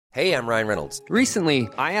Hey, I'm Ryan Reynolds. Recently,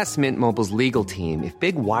 I asked Mint Mobile's legal team if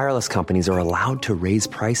big wireless companies are allowed to raise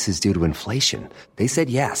prices due to inflation. They said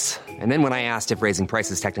yes. And then when I asked if raising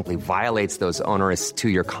prices technically violates those onerous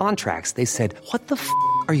two-year contracts, they said, "What the f***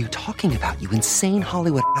 are you talking about, you insane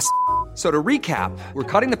Hollywood ass?" So to recap, we're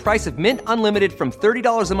cutting the price of Mint Unlimited from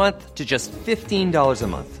 $30 a month to just $15 a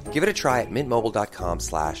month. Give it a try at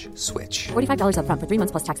mintmobile.com/switch. $45 up front for 3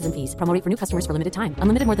 months plus taxes and fees. Promo rate for new customers for limited time.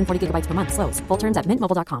 Unlimited more than 40 gigabytes per month. Slows full terms at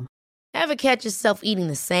mintmobile.com. Ever catch yourself eating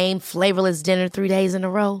the same flavorless dinner 3 days in a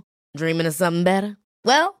row? Dreaming of something better?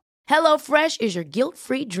 Well, HelloFresh is your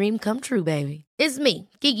guilt-free dream come true, baby. It's me,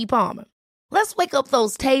 Keke Palmer. Let's wake up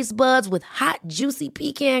those taste buds with hot, juicy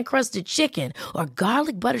pecan-crusted chicken or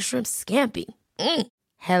garlic butter shrimp scampi.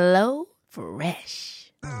 Hello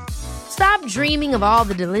Fresh. Stop dreaming of all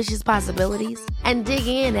the delicious possibilities and dig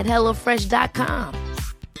in at HelloFresh.com.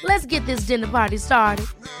 Let's get this dinner party started.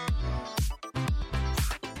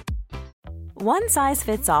 One size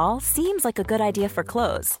fits all seems like a good idea for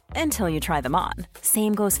clothes until you try them on.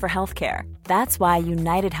 Same goes for healthcare. That's why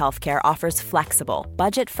United Healthcare offers flexible,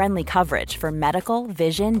 budget-friendly coverage for medical,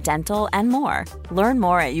 vision, dental, and more. Learn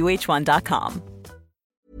more at uh1.com.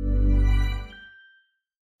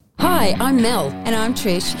 Hi, I'm Mel. And I'm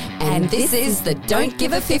Trish. And this is the Don't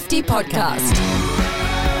Give a 50 podcast.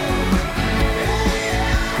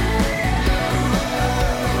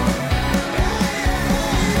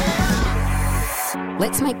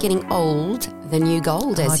 Let's make getting old the new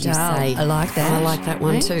gold, as you say. I like that. I like that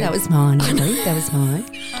one too. That was mine. That was mine.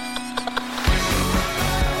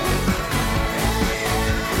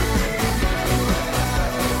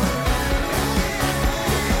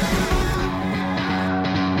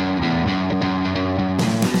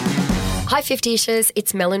 Hi 50ishers,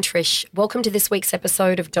 it's Mel and Trish. Welcome to this week's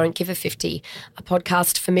episode of Don't Give a 50, a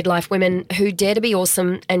podcast for midlife women who dare to be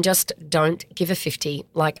awesome and just don't give a 50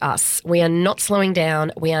 like us. We are not slowing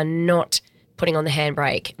down. We are not putting on the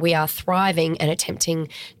handbrake. We are thriving and attempting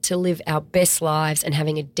to live our best lives and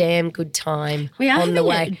having a damn good time We are on the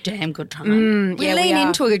way. having a damn good time. We lean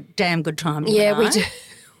into a damn good time. Yeah, we do.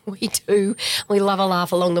 We do. We love a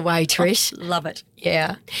laugh along the way, Trish. Love it.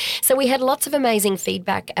 Yeah. So we had lots of amazing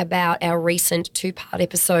feedback about our recent 2-part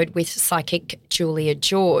episode with psychic Julia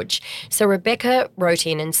George. So Rebecca wrote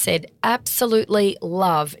in and said, absolutely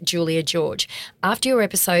love Julia George. After your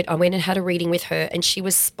episode, I went and had a reading with her and she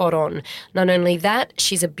was spot on. Not only that,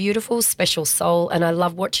 she's a beautiful, special soul and I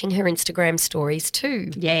love watching her Instagram stories too.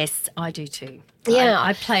 Yes, I do too. Yeah.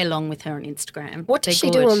 I play along with her on Instagram. What does she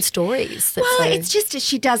do on stories? It's just that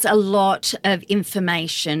she does a lot of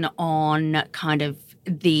information on kind of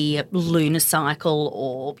the lunar cycle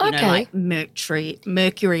or, you know, like Mercury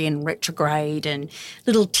in retrograde and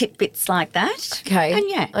little tidbits like that. Okay.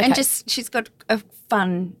 And and just she's got a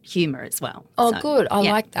fun humour as well. Oh, so, good. I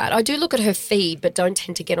like that. I do look at her feed but don't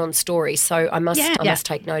tend to get on stories, so I must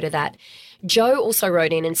take note of that. Joe also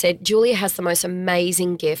wrote in and said, Julia has the most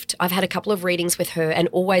amazing gift. I've had a couple of readings with her and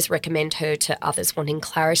always recommend her to others wanting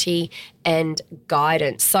clarity and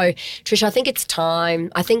guidance. So, Trish, I think it's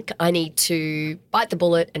time. I think I need to bite the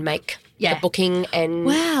bullet and make the booking and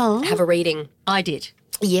have a reading. I did.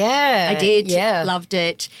 Yeah. I did. Yeah. Loved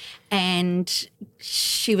it. And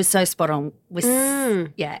she was so spot on with,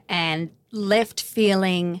 and left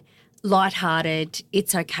feeling lighthearted,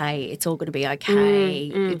 it's okay, it's all going to be okay,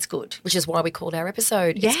 it's good. Which is why we called our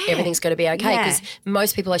episode. Everything's going to be okay because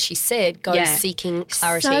most people, as she said, go seeking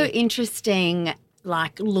clarity. So interesting,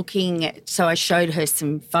 like looking at, so I showed her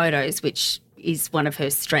some photos, which is one of her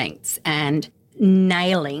strengths, and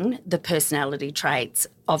nailing the personality traits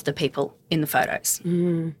of the people in the photos.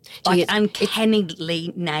 Like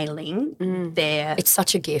uncannily nailing their... It's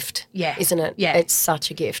such a gift, isn't it? Yeah. It's such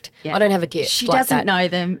a gift. Yeah. I don't have a gift She like doesn't that. know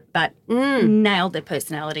them, but nailed their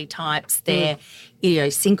personality types, their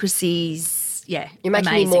idiosyncrasies. Yeah, You're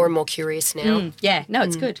making me more and more curious now. Yeah, no,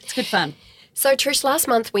 it's good. It's good fun. So, Trish, last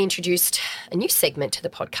month we introduced a new segment to the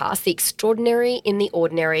podcast, The Extraordinary in the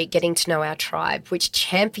Ordinary, Getting to Know Our Tribe, which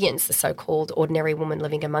champions the so-called ordinary woman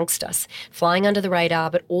living amongst us, flying under the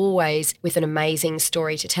radar, but always with an amazing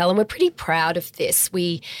story to tell. And we're pretty proud of this.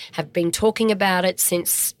 We have been talking about it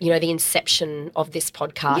since, you know, the inception of this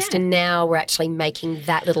podcast, and now we're actually making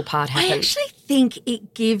that little part happen. I actually think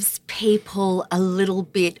it gives people a little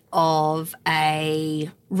bit of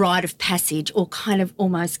a rite of passage, or kind of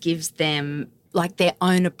almost gives them like their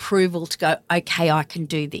own approval to go, okay, I can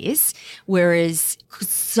do this. Whereas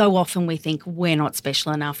so often we think we're not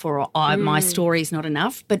special enough, or my story's not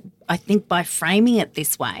enough. But I think by framing it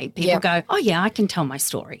this way, people go, oh, yeah, I can tell my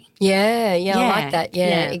story. Yeah, I like that.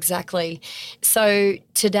 Yeah, exactly. So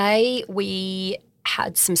today we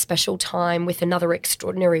had some special time with another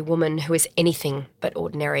extraordinary woman who is anything but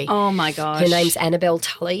ordinary. Oh, my gosh. Her name's Annabelle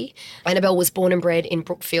Tully. Annabelle was born and bred in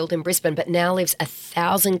Brookfield in Brisbane, but now lives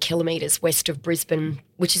 1,000 kilometres west of Brisbane,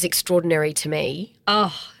 which is extraordinary to me.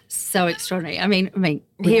 Oh, so extraordinary. I mean,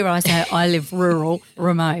 here I say I live rural,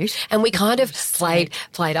 remote. And we kind of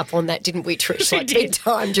played up on that, didn't we, Trish? Like big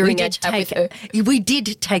time during our chat with her. We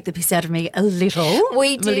did take the piss out of me a little.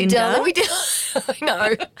 We did, Melinda. darling. We did. I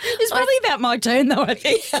know. It's probably about my turn, though, I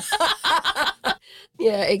think.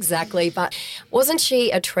 Yeah, exactly. But wasn't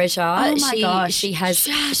she a treasure? Oh, my gosh.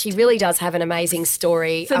 She really does have an amazing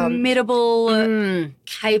story. Formidable,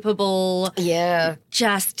 capable. Yeah.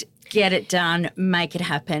 Just get it done, make it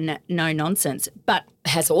happen, no nonsense. But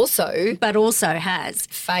also has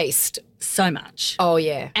faced so much. Oh,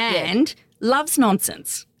 yeah. And loves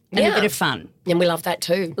nonsense and a bit of fun. And we love that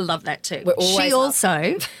too. She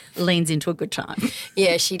also leans into a good time.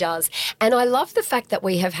 Yeah, she does. And I love the fact that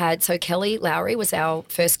we have had, so Kelly Lowry was our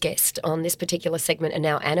first guest on this particular segment, and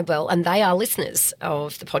now Annabelle, and they are listeners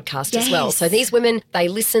of the podcast as well. So these women, they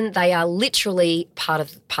listen, they are literally part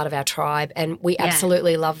of our tribe, and we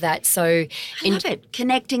absolutely love that. So I love it.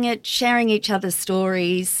 Connecting it, sharing each other's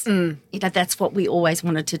stories. You know, that's what we always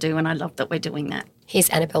wanted to do, and I love that we're doing that. Here's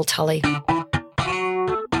Annabelle Tully.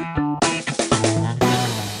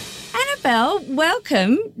 Annabelle,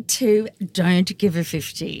 welcome to Don't Give a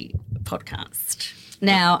 50 podcast.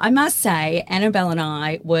 Now, I must say, Annabelle and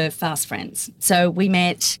I were fast friends. So we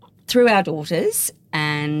met through our daughters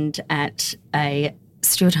and at a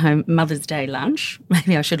Stewart Home Mother's Day lunch.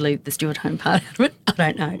 Maybe I should leave the Stewart Home part out of it. I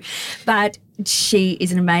don't know. But she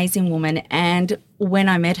is an amazing woman. And when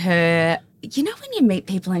I met her, you know when you meet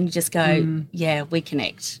people and you just go, yeah, we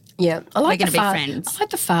connect. Yeah, I like we're going to be friends. I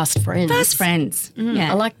like the fast friends. Fast friends.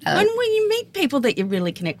 Yeah, I like that. When you meet people that you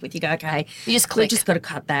really connect with, you go, okay, you just click. We've just got to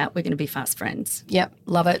cut that. We're going to be fast friends. Yep,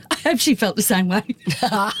 love it. I hope she felt the same way.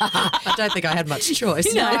 I don't think I had much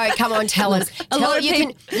choice. No, come on, tell us.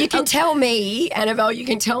 You can tell me, Annabelle. You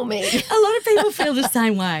can tell me. A lot of people feel the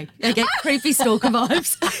same way. They get creepy stalker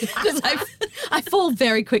vibes because I fall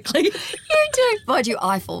very quickly. You do. Mind you,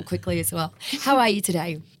 I fall quickly as well. How are you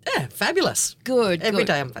today? Yeah, fabulous. Good. Every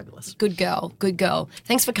day I'm fabulous. Good girl. Good girl.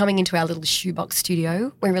 Thanks for coming into our little shoebox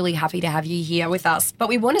studio. We're really happy to have you here with us. But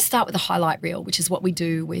we want to start with a highlight reel, which is what we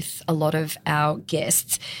do with a lot of our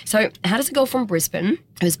guests. So how does a girl from Brisbane,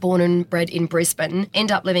 who was born and bred in Brisbane,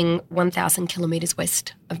 end up living 1,000 kilometres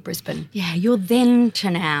west of Brisbane? Yeah, you're then to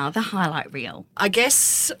now, the highlight reel. I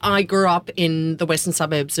guess I grew up in the western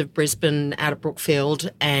suburbs of Brisbane out of Brookfield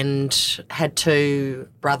and had two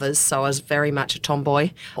brothers, so I was very much a tomboy.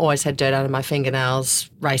 Always had dirt under my fingernails,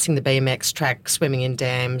 racing the BMX track, swimming in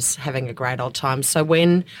dams, having a great old time. So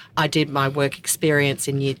when I did my work experience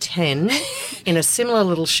in year 10 in a similar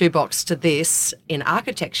little shoebox to this in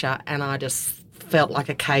architecture, and I just felt like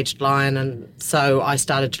a caged lion, and so I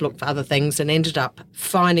started to look for other things and ended up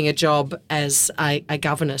finding a job as a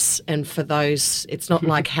governess. And for those, it's not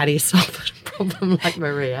like how do you solve a problem like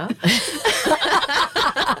Maria.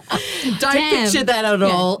 Don't picture that at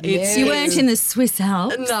all. It's, you weren't in the Swiss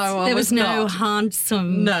Alps. No, there was no not.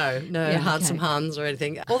 handsome. No, handsome Huns or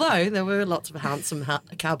anything. Although there were lots of handsome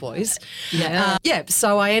cowboys. Yeah.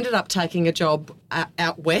 So I ended up taking a job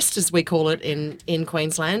out west, as we call it in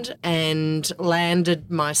Queensland, and landed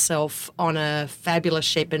myself on a fabulous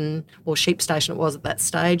sheep station it was at that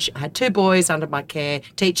stage. I had two boys under my care,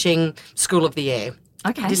 teaching School of the Air.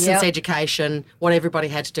 Okay. Distance education, what everybody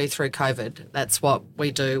had to do through COVID. That's what we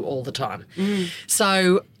do all the time.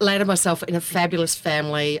 So landed myself in a fabulous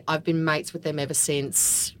family. I've been mates with them ever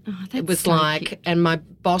since. Oh, it was so like, cute. and my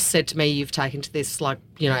boss said to me, you've taken to this like,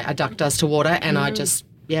 a duck does to water. And I just,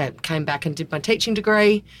 came back and did my teaching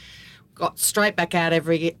degree. Got straight back out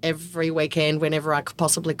every weekend whenever I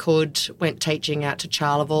possibly could. Went teaching out to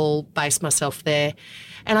Charleville, based myself there.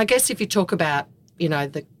 And I guess if you talk about,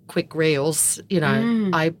 the quick reels,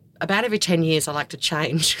 I about every 10 years I like to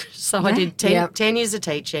change. So I did 10 years of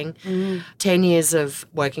teaching, 10 years of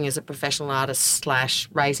working as a professional artist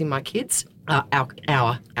 / raising my kids, our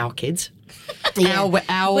kids. Our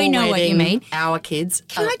we know what you mean. Our kids.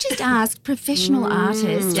 Can I just ask, professional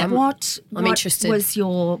artist, what interested. Was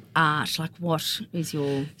your art? Like, what is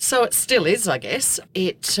your... So it still is, I guess.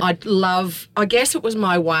 I guess it was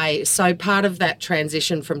my way. So part of that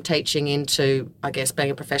transition from teaching into, I guess,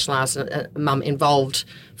 being a professional artist, mum involved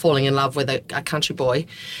falling in love with a country boy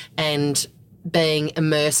and being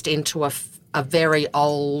immersed into a very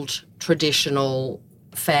old, traditional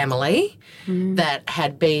family that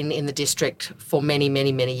had been in the district for many,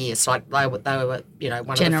 many, many years. Like they were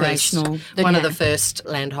one of the first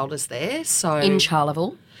landholders there. So in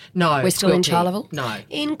Charleville. No. We're still in Quilpie. Charleville? No.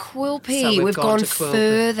 In Quilpie. So we've gone to Quilpie.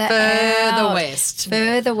 further out. west.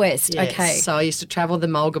 Further west. Yes. Okay. So I used to travel the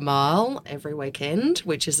Mulga Mile every weekend,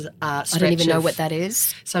 which is a stretch I don't even know of- what that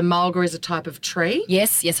is. So Mulga is a type of tree.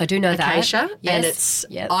 Yes, I do know Acacia. that. Yes. And it's,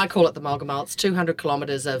 Yep. I call it the Mulga Mile. It's 200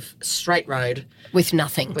 kilometres of straight road With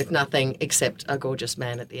nothing. with nothing except a gorgeous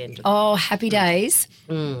man at the end. Oh, happy days.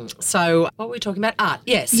 So what were we talking about? Art.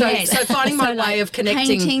 Yes. So, Yes. so finding my way of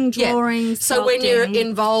connecting. painting, Yeah. drawing, So when you're sculpting.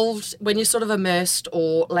 involved, when you're sort of immersed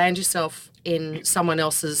or land yourself in someone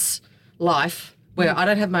else's life where I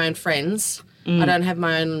don't have my own friends, I don't have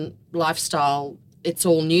my own lifestyle, it's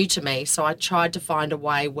all new to me. So I tried to find a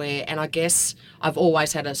way where, and I guess I've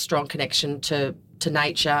always had a strong connection to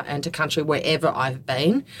nature and to country wherever I've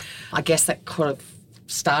been. I guess that could have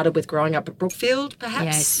started with growing up at Brookfield,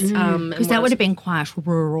 perhaps. Yes, and because when that I would was- have been quite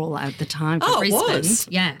rural at the time for Oh, it Brisbane. was.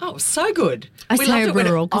 Yeah. Oh, so good. I We say loved it when it-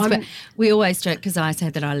 rural because we always joke because I say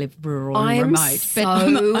that I live rural and I'm remote, but so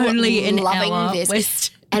I'm only an loving hour this.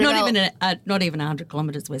 west. Annabelle- Not even 100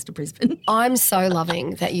 kilometres west of Brisbane. I'm so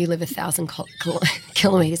loving that you live 1,000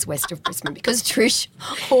 kilometres west of Brisbane because Trish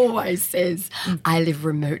always says, I live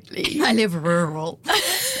remotely. I live rural,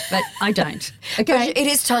 but I don't. Okay, It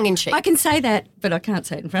is tongue in cheek. I can say that, but I can't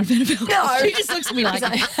say it in front of Annabelle. No. She just looks at me like,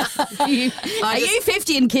 are you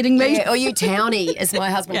 50 and kidding me? Yeah, or you townie, as my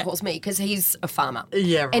husband calls me, because he's a farmer.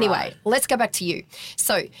 Yeah, right. Anyway, let's go back to you.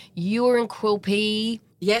 So you were in Quilpie.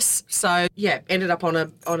 Yes. So ended up on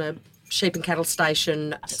a sheep and cattle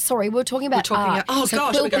station. Sorry, we were talking about art. Oh So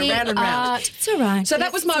gosh, we go Quilpie, round and round. art. It's all right. So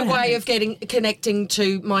that was my way of connecting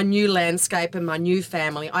to my new landscape and my new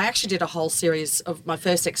family. I actually did a whole series of, my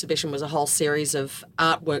first exhibition was a whole series of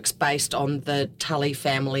artworks based on the Tully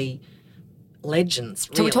family legends.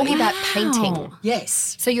 So we're talking about painting. Wow.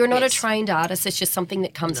 Yes. So you're not Yes. a trained artist. It's just something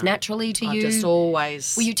that comes naturally to I've you. just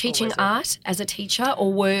always. Were you teaching always- art as a teacher,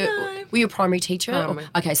 or were you a primary teacher? Primary.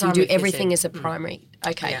 Okay, so you Primary do everything phys as a primary.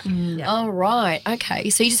 Okay. Yeah. All right.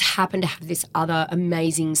 Okay. So you just happen to have this other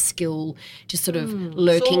amazing skill just sort of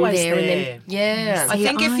lurking always there, and there. then yeah. I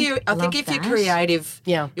think if you're love if you're that. creative,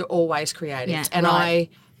 Yeah. you're always creative. Yeah. And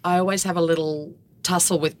Right. I always have a little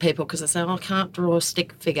tussle with people because they say, I can't draw a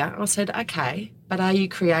stick figure. I said, okay, but are you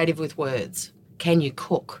creative with words? Can you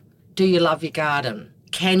cook? Do you love your garden?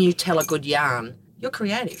 Can you tell a good yarn? You're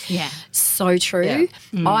creative. Yeah. So true.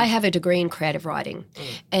 I have a degree in creative writing,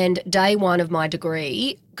 and day one of my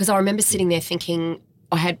degree, because I remember sitting there thinking,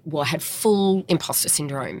 I had full imposter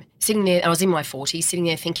syndrome. Sitting there, I was in my 40s, sitting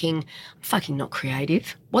there thinking, I'm fucking not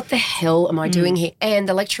creative. What the hell am I doing here? And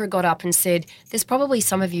the lecturer got up and said, there's probably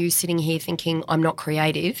some of you sitting here thinking I'm not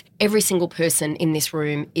creative. Every single person in this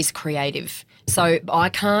room is creative. So I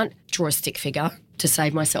can't draw a stick figure to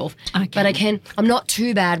save myself, but I can. I'm not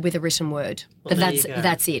too bad with a written word. But there you go.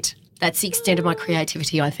 that's it. That's the extent of my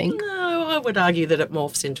creativity, I think. No, I would argue that it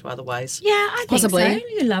morphs into other ways. Yeah, I think Possibly. so.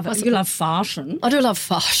 You love it. You love fashion. I do love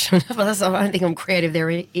fashion, but I don't think I'm creative there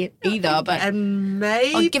either. But And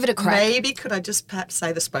maybe I'll give it a crack. Maybe could I just perhaps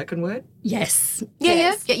say the spoken word? Yes.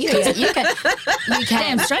 yeah, you can. You can.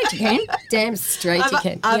 Damn straight you can. Damn straight you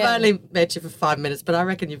can. I've Yeah. only met you for 5 minutes, but I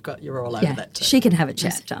reckon you're all over Yeah, that too. she can have a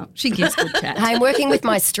chat. She gives good chat. Hey, I'm working with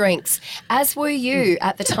my strengths, as were you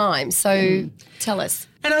at the time. So tell us.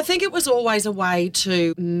 And I think it was always a way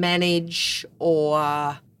to manage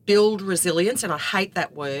or build resilience, and I hate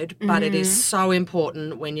that word, but it is so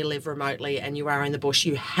important when you live remotely and you are in the bush.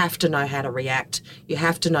 You have to know how to react. You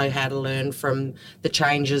have to know how to learn from the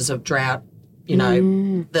changes of drought, you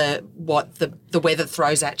know, the weather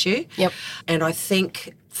throws at you. Yep. And I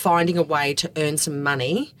think finding a way to earn some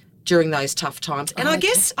money during those tough times. And I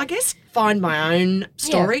guess find my own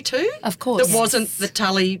story too. Of course. That wasn't the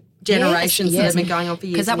Tully generations that have been going on for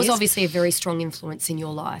years. Because that was and years. obviously a very strong influence in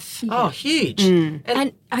your life. Oh, huge.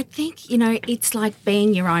 And I think, it's like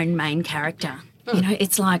being your own main character.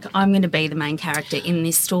 It's like I'm going to be the main character in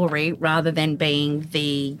this story rather than being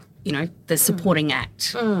the supporting act,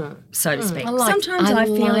 so to speak. Sometimes I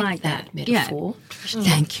feel like that. metaphor. Yeah.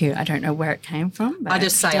 Thank you. I don't know where it came from. But I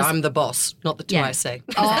just say I'm the boss, not the 2AC.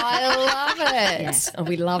 Oh, I love it. Oh,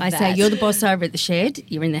 we love I that. say you're the boss over at the shed.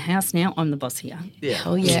 You're in the house now. I'm the boss here. Yeah.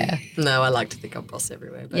 Oh, yeah. No, I like to think I'm boss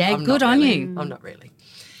everywhere. But Yeah, I'm good not on really. you. I'm not really.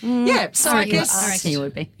 Yeah, so I guess. I reckon you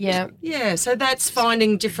would be. Yeah. Yeah, so that's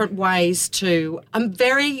finding different ways to. I'm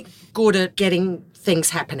very good at getting things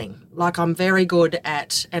happening. Like I'm very good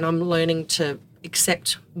at, and I'm learning to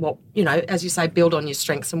accept what, as you say, build on your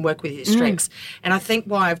strengths and work with your strengths. And I think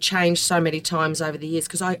why I've changed so many times over the years,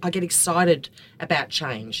 because I get excited about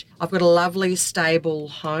change. I've got a lovely, stable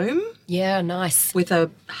home Yeah, nice. with a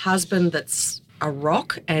husband that's a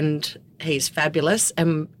rock, and he's fabulous.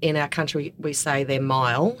 And in our country, we say they're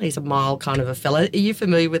mile. He's a mile kind of a fella. Are you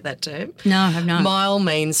familiar with that term? No, I have not. Mile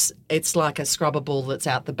means it's like a scrubber ball that's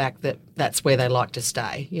out the back that's where they like to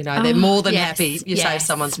stay. You know, they're more than happy. You say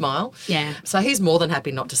someone's mile. Yeah. So he's more than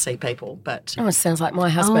happy not to see people. But Oh, it sounds like my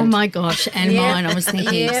husband. Oh, my gosh. And mine, I was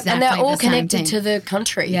thinking exactly and they're all the same connected thing. to the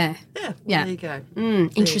country. Yeah. there you go.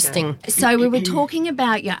 Interesting. So we were talking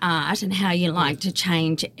about your art and how you like to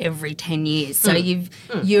change every 10 years. So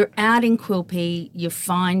you're out in Quilpie, you're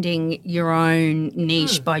finding your own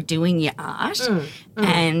niche by doing your art,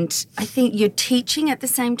 and I think you're teaching at the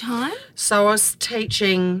same time. So I was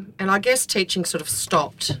teaching, and I guess teaching sort of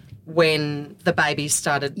stopped when the babies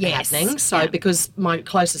started happening. So because my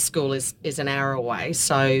closest school is an hour away,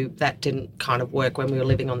 so that didn't kind of work when we were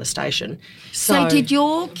living on the station. So did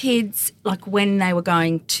your kids, like when they were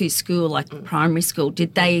going to school, like primary school,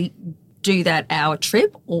 did they do that hour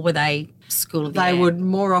trip, or were they school of the They air? would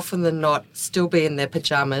more often than not still be in their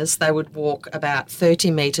pyjamas. They would walk about 30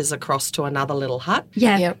 metres across to another little hut.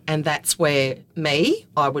 Yeah. Yep. And that's where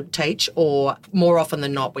I would teach, or more often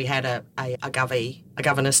than not we had a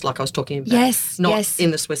governess like I was talking about. Yes, Not yes.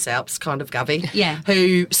 in the Swiss Alps kind of govy. Yeah.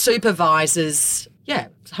 Who supervises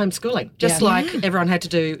homeschooling, just like everyone had to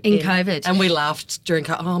do In COVID. And we laughed during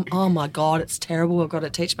COVID. Oh my God, it's terrible. I've got to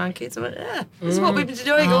teach my kids. I went, this is what we've been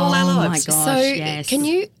doing all our lives. my gosh, So yes. can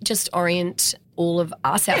you just orient all of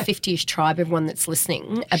us, our 50-ish tribe, everyone that's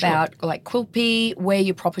listening, about like Quilpie, where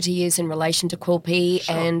your property is in relation to Quilpie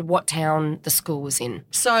and what town the school was in?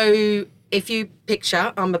 So if you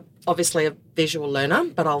picture, I'm obviously a visual learner,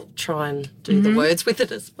 but I'll try and do the words with it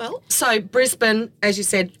as well. So Brisbane, as you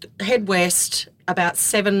said, head west, about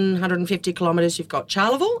 750 kilometres, you've got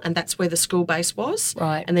Charleville, and that's where the school base was.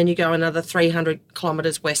 Right. And then you go another 300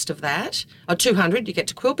 kilometres west of that, or 200, you get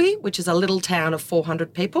to Quilpie, which is a little town of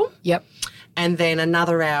 400 people. Yep. And then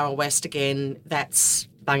another hour west again, that's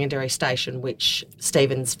Bungendary Station, which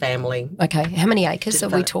Stephen's family Okay. How many acres are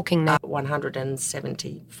we developed. talking now?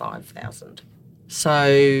 175,000.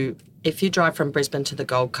 So if you drive from Brisbane to the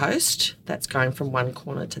Gold Coast, that's going from one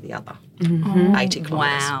corner to the other. 80 kilometres.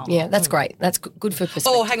 Wow. Yeah, that's great. That's good for perspective.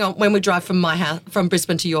 Oh, hang on. When we drive from my house, from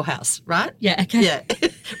Brisbane to your house, right? Yeah, okay. Yeah.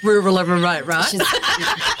 Rural and remote, right?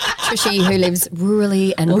 Trishy, who lives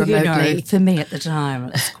rurally and Well, remotely. you know, for me at the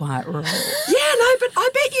time, it's quite rural. Yeah, no, but I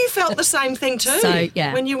bet you felt the same thing too. So,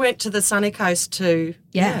 yeah. When you went to the sunny coast to...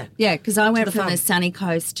 Yeah, because I went the from farm. the sunny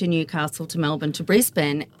coast to Newcastle to Melbourne to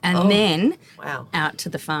Brisbane and then wow. out to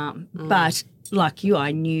the farm. But like you,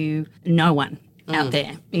 I knew no one out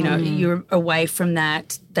there. You know, you're away from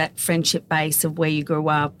that friendship base of where you grew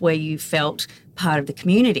up, where you felt part of the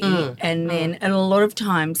community. And then and a lot of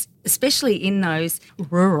times, especially in those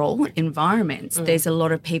rural environments, there's a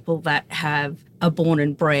lot of people that are born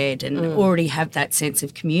and bred and already have that sense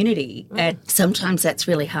of community. And sometimes that's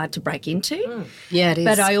really hard to break into. Yeah, it is.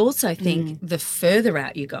 But I also think the further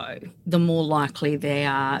out you go, the more likely they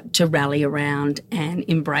are to rally around and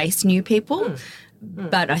embrace new people.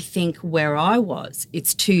 But I think where I was,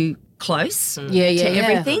 it's too close to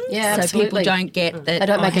everything. Yeah, so absolutely. people don't get that. They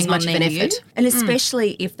don't make as hang on, much of they're an new. effort. And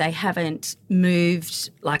especially if they haven't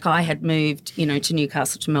moved, like I had moved, you know, to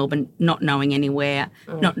Newcastle to Melbourne, not knowing anywhere,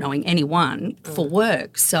 not knowing anyone for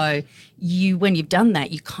work. So when you've done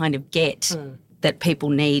that, you kind of get that people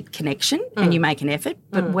need connection and you make an effort.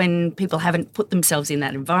 But when people haven't put themselves in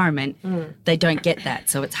that environment, they don't get that.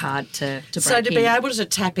 So it's hard to break So to in. be able to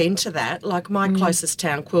tap into that, like my closest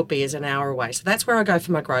town, Quilpie, is an hour away. So that's where I go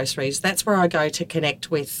for my groceries. That's where I go to connect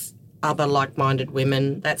with other like-minded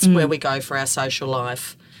women. That's where we go for our social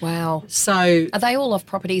life. Wow. So... Are they all off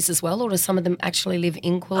properties as well, or do some of them actually live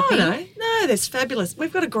in Quilpie? Oh, no, there's fabulous.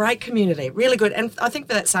 We've got a great community, really good. And I think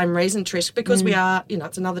for that same reason, Trish, because we are, you know,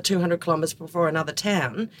 it's another 200 kilometres before another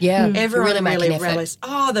town. Yeah, Everyone really make an effort. rallies.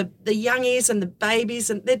 Oh, the youngies and the babies,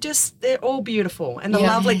 and they're all beautiful and they're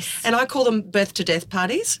Yeah. lovely. Yes. And I call them birth to death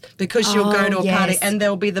parties because you'll go to a party and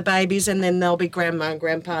there'll be the babies and then there'll be grandma and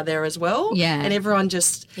grandpa there as well. Yeah. And everyone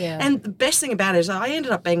just, and the best thing about it is I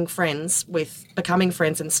ended up becoming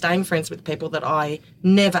friends and staying friends with people that I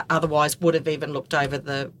never otherwise would have even looked over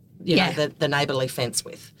the neighbourly fence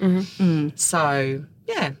with. So,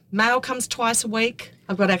 yeah, mail comes twice a week.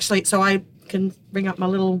 I've got so I can ring up my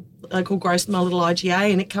little local grocer, my little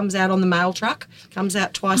IGA, and it comes out on the mail truck. Comes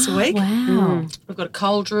out twice a week. Wow. We've got a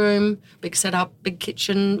cold room, big setup, big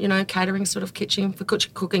kitchen, you know, catering sort of kitchen for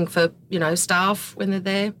cooking for, you know, staff when they're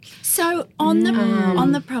there. So on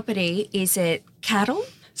the property, is it cattle?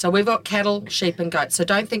 So we've got cattle, sheep and goats. So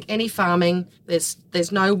don't think any farming.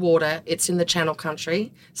 There's no water. It's in the Channel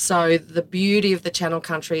Country. So the beauty of the Channel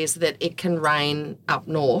Country is that it can rain up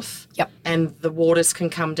north. Yep. And the waters can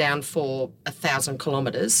come down for 1,000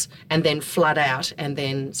 kilometres and then flood out, and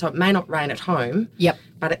then so it may not rain at home. Yep.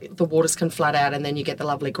 But the waters can flood out, and then you get the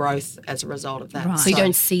lovely growth as a result of that. Right. So you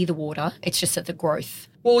don't see the water. It's just at the growth.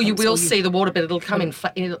 Well, you will see the water, but it'll come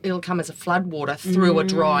it'll come as a flood water through a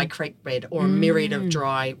dry creek bed or a myriad of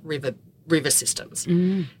dry river systems.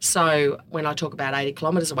 So when I talk about 80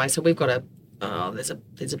 kilometres away, so we've got there's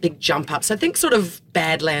a big jump up. So think sort of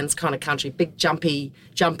Badlands kind of country, big jumpy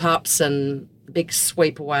jump ups and big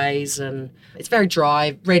sweepaways, and it's very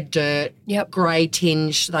dry, red dirt, grey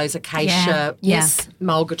tinge, those acacia,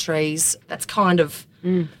 mulga trees. That's kind of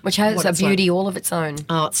which has a beauty all of its own.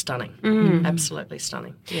 Oh, it's stunning. Absolutely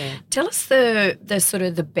stunning. Yeah. Tell us the sort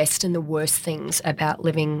of the best and the worst things about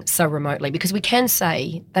living so remotely, because we can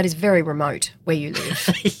say that is very remote where you live.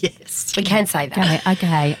 Yes. We can say that.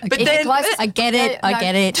 Okay. But then, I get it.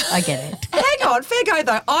 hang on, fair go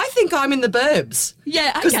though. I think I'm in the burbs.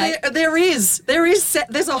 Yeah, Because okay.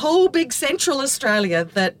 there's a whole big Central Australia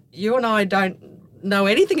that you and I don't know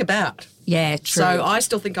anything about. Yeah, true. So I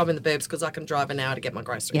still think I'm in the burbs because I can drive an hour to get my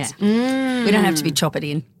groceries. Yeah. We don't have to be chop it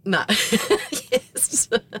in. No. Yes.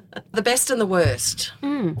 The best and the worst.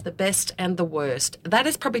 The best and the worst. That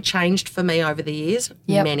has probably changed for me over the years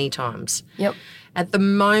many times. Yep. At the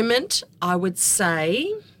moment, I would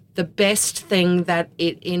say the best thing that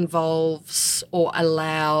it involves or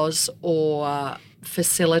allows or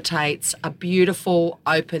facilitates a beautiful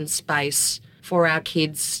open space for our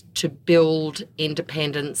kids to build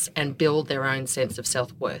independence and build their own sense of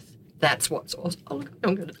self-worth. That's what's awesome. Oh,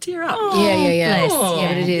 I'm going to tear up. Yeah. Oh,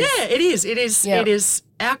 Yeah, it is. Yeah, it is. It is. Yeah. It is.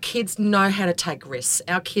 Our kids know how to take risks.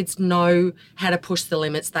 Our kids know how to push the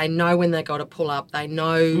limits. They know when they got to pull up. They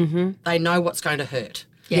know. They know what's going to hurt.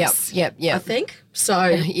 Yes. Yep. I think so.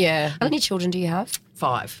 Yeah. How many children do you have?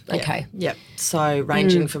 5. Okay. Yep. So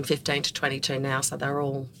ranging from 15 to 22 now. So they're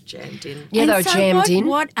all jammed in. Yeah, they were jammed in.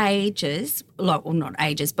 What ages, not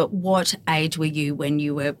ages, but what age were you when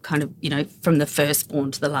you were kind of, from the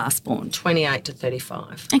firstborn to the lastborn? 28 to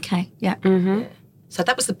 35. Okay, yeah. Yeah. So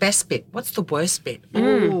that was the best bit. What's the worst bit?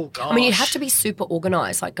 Oh, gosh. I mean, you have to be super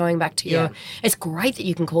organised, like going back to your... It's great that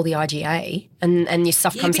you can call the IGA and your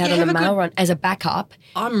stuff comes but out you on a have a mail good- run as a backup.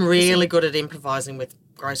 I'm really good at improvising with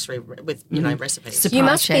recipes. You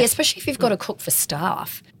must chef. be, especially if you've got to cook for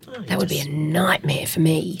staff. That would be a nightmare for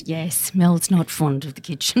me. Yes, Mel's not fond of the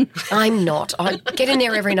kitchen. I'm not. I get in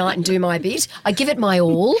there every night and do my bit. I give it my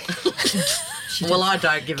all. Well, I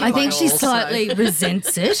don't give it I my think she all, slightly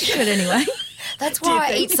resents it, but anyway. That's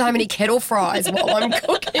why I eat so many kettle fries while I'm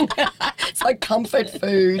cooking. It's like comfort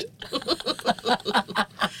food.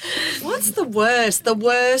 What's the worst? The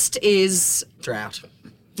worst is drought.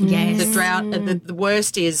 Yes. The drought, the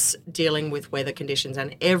worst is dealing with weather conditions,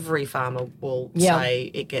 and every farmer will say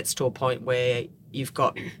it gets to a point where you've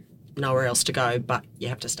got nowhere else to go, but you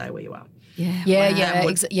have to stay where you are. Yeah.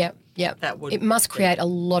 That would- It must create a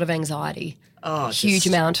lot of anxiety. Oh, Huge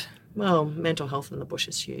amount. Well, mental health in the bush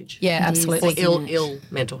is huge. Yeah, absolutely. Or ill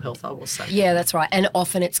mental health, I will say. Yeah, that's right. And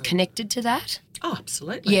often it's connected to that. Oh,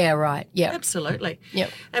 absolutely. Yeah, right. Yeah. Absolutely.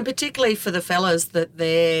 Yep. And particularly for the fellas that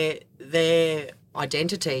their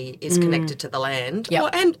identity is connected to the land. Yep.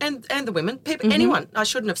 Well, and the women. People, anyone. I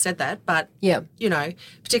shouldn't have said that, but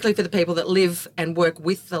particularly for the people that live and work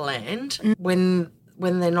with the land, when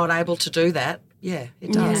they're not able to do that, yeah,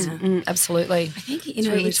 it does. Absolutely. I think,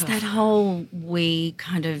 really it's tough. that whole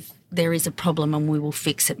there is a problem and we will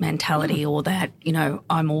fix it mentality, or that,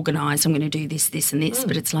 I'm organised, I'm going to do this, this and this.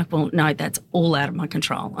 But it's like, well, no, that's all out of my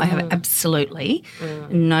control. I have absolutely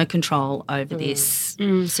no control over this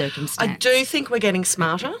circumstance. I do think we're getting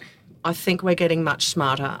smarter. I think we're getting much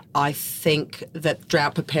smarter. I think that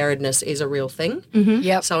drought preparedness is a real thing.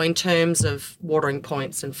 Yep. So in terms of watering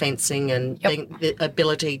points and fencing and the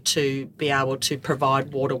ability to be able to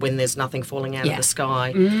provide water when there's nothing falling out of the sky,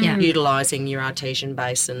 utilising your artesian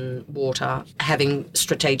basin water, having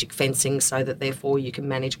strategic fencing so that therefore you can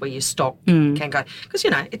manage where your stock can go. Because,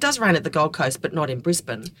 it does rain at the Gold Coast but not in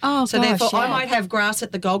Brisbane. Oh, so gosh, therefore yeah. I might have grass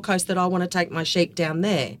at the Gold Coast that I want to take my sheep down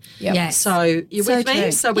there. Yep. Yes. So you're So with me?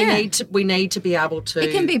 true. So we need to be able to...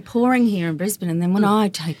 It can be pouring here in Brisbane, and then when I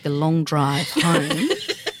take the long drive home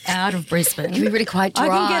out of Brisbane, It can be really quite dry. I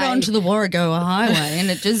can get onto the Warragua Highway and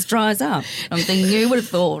it just dries up. Something you would have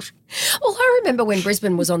thought. Well, I remember when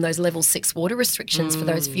Brisbane was on those level 6 water restrictions for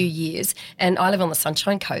those few years, and I live on the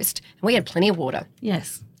Sunshine Coast, and we had plenty of water.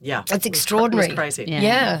 Yes. Yeah. It's extraordinary. It was crazy.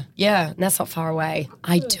 Yeah. And that's not far away.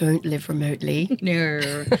 I don't live remotely.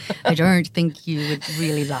 No, I don't think you would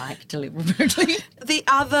really like to live remotely. The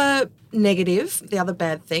other negative, the other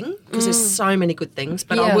bad thing, because there's so many good things,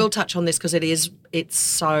 but I will touch on this because it's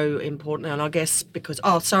so important. And I guess because,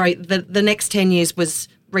 the next 10 years was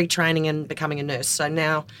retraining and becoming a nurse. So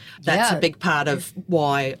now that's a big part of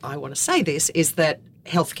why I want to say this is that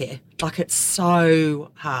healthcare, like it's so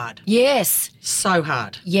hard. Yes. So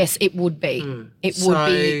hard. Yes, it would be. It would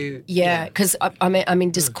be. Yeah, because I mean,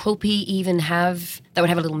 does Quilpie even have, they would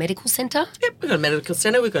have a little medical centre? Yep, we've got a medical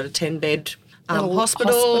centre. We've got a 10-bed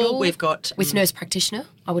hospital. We've got... With nurse practitioner,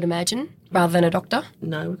 I would imagine, rather than a doctor?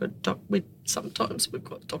 No, we've got sometimes we've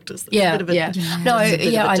got doctors. That's Yeah, a bit of a, No, it's a bit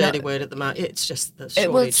of a I dirty know. word at the moment. It's just the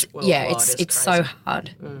shortage worldwide is it's crazy. so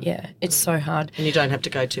hard. Yeah, it's so hard. And you don't have to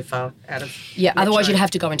go too far out of Otherwise metro. you'd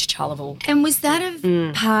have to go into Charleville. And was that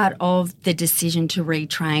a part of the decision to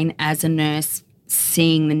retrain as a nurse,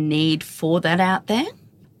 seeing the need for that out there?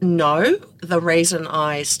 No. The reason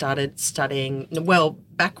I started studying, well,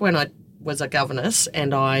 back when I was a governess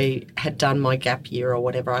and I had done my gap year or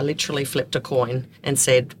whatever, I literally flipped a coin and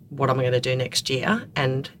said, what am I going to do next year?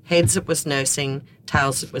 And heads it was nursing,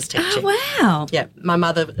 tails it was teaching. Oh, wow. Yeah, my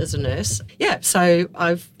mother is a nurse. Yeah, so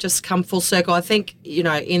I've just come full circle. I think,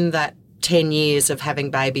 in that 10 years of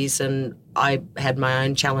having babies and I had my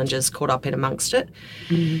own challenges caught up in amongst it.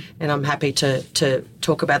 And I'm happy to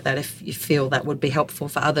talk about that if you feel that would be helpful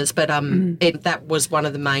for others. But that was one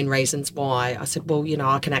of the main reasons why I said, well,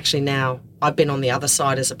 I can actually now, I've been on the other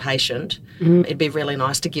side as a patient. It'd be really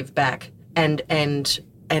nice to give back and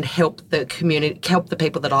help the community, help the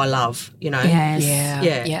people that I love, Yes.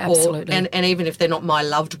 Yeah, absolutely. And even if they're not my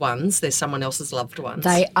loved ones, they're someone else's loved ones.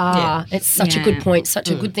 They are. Yeah. It's such a good point, such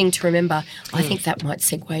a good thing to remember. I think that might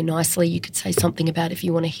segue nicely. You could say something about if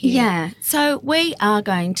you want to hear. Yeah. So we are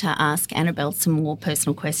going to ask Annabelle some more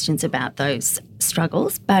personal questions about those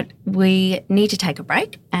struggles, but we need to take a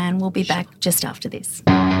break and we'll be back just after this.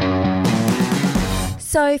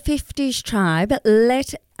 So 50s Tribe,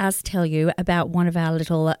 let us tell you about one of our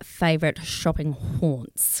little favourite shopping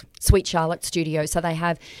haunts. Sweet Charlotte Studio. So they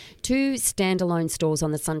have 2 standalone stores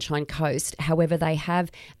on the Sunshine Coast. However, they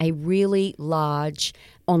have a really large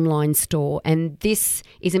online store, and this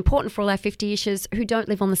is important for all our 50-ishers who don't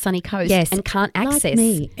live on the sunny coast and can't access. Like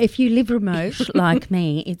me. If you live remote, like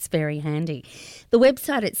me, it's very handy. The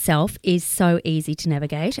website itself is so easy to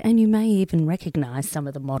navigate, and you may even recognise some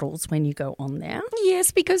of the models when you go on there.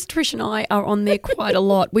 Yes, because Trish and I are on there quite a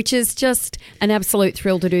lot, which is just an absolute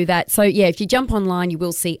thrill to do that. So, yeah, if you jump online, you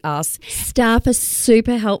will see us. Staff are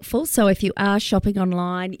super helpful, so if you are shopping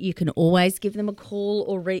online, you can always give them a call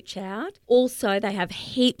or reach out. Also, they have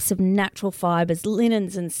heaps of natural fibres,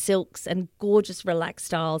 linens and silks and gorgeous relaxed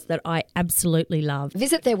styles that I absolutely love.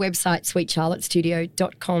 Visit their website,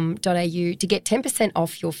 sweetcharlottestudio.com.au, to get 10%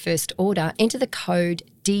 off your first order. Enter the code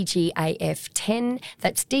DGAF10.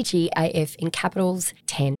 That's DGAF in capitals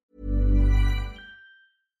 10.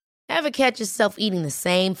 Ever catch yourself eating the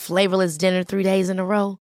same flavorless dinner 3 days in a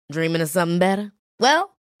row? Dreaming of something better?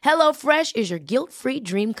 Well, HelloFresh is your guilt-free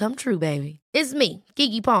dream come true, baby. It's me,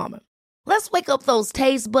 Keke Palmer. Let's wake up those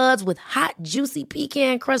taste buds with hot, juicy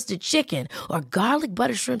pecan-crusted chicken or garlic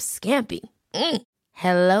butter shrimp scampi.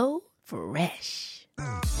 Hello Fresh.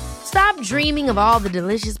 Stop dreaming of all the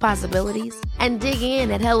delicious possibilities and dig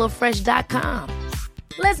in at HelloFresh.com.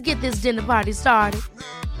 Let's get this dinner party started.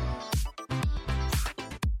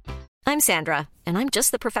 I'm Sandra, and I'm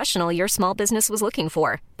just the professional your small business was looking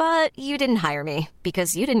for. But you didn't hire me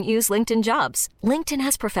because you didn't use LinkedIn Jobs. LinkedIn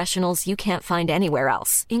has professionals you can't find anywhere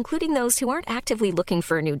else, including those who aren't actively looking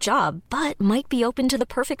for a new job, but might be open to the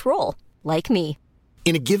perfect role, like me.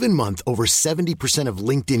 In a given month, over 70% of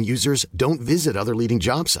LinkedIn users don't visit other leading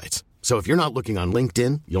job sites. So if you're not looking on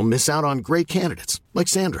LinkedIn, you'll miss out on great candidates like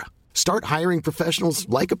Sandra. Start hiring professionals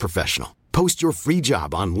like a professional. Post your free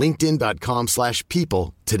job on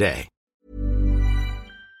linkedin.com/people today.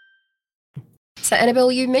 So,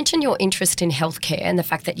 Annabelle, you mentioned your interest in healthcare and the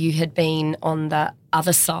fact that you had been on the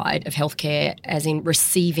other side of healthcare, as in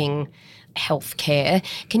receiving healthcare.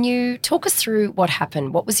 Can you talk us through what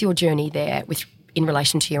happened? What was your journey there in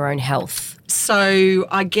relation to your own health? So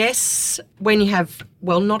I guess when you have,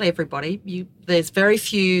 well, not everybody, there's very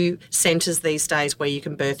few centres these days where you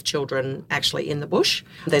can birth children actually in the bush.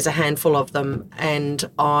 There's a handful of them, and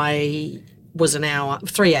I was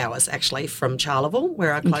 3 hours actually from Charleville,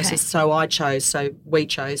 where our closest. Okay. So we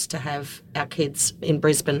chose to have our kids in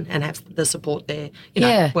Brisbane and have the support there, you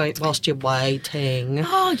know, whilst you're waiting.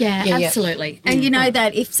 Oh, yeah, absolutely. And you know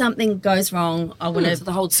that if something goes wrong, I want to...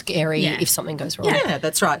 The whole scary if something goes wrong. Yeah,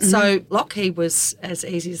 that's right. So Lockie was as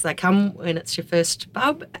easy as they come when it's your first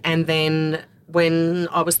bub. And then when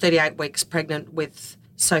I was 38 weeks pregnant with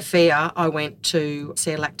Sophia, I went to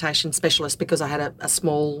see a lactation specialist because I had a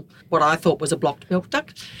small, what I thought was a blocked milk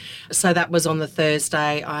duct. So that was on the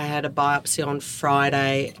Thursday. I had a biopsy on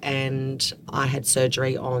Friday and I had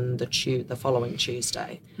surgery on the following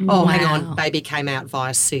Tuesday. Oh, hang on. Baby came out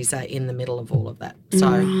via Caesar in the middle of all of that.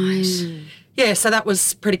 So, yeah, so that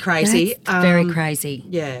was pretty crazy. That's very crazy.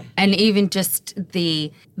 Yeah. And even just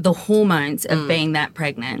the hormones of being that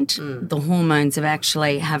pregnant, the hormones of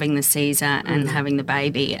actually having the Caesar and having the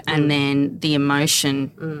baby, and then the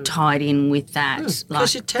emotion tied in with that.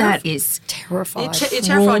 Like, that is terrifying. You're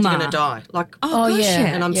terrified you're going to die. Like, yeah.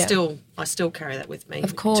 And I still carry that with me,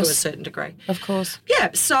 of course, to a certain degree. Of course. Yeah,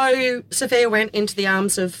 so Sophia went into the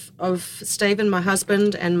arms of Stephen, my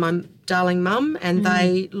husband, and my darling mum, and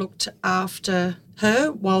they looked after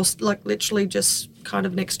her whilst, like, literally just kind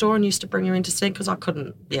of next door, and used to bring her in to see because I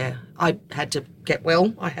couldn't, I had to get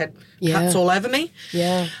well. I had cuts all over me.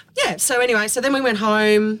 Yeah. Yeah, so anyway, so then we went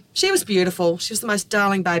home. She was beautiful. She was the most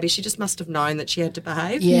darling baby. She just must have known that she had to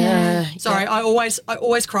behave. Yeah. Sorry, I always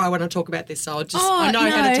cry when I talk about this, so I know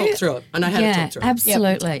how to talk through it. I know how to talk through it.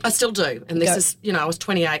 Absolutely. Yep. I still do. And this is, I was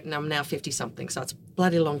 28 and I'm now 50-something, so it's a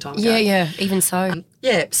bloody long time ago. Yeah, even so.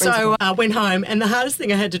 So I went home, and the hardest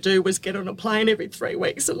thing I had to do was get on a plane every 3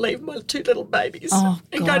 weeks and leave my two little babies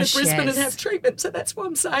and go to Brisbane and have treatment. So that's why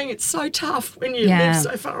I'm saying it's so tough when you live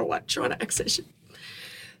so far away trying to access it.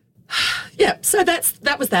 Yeah, so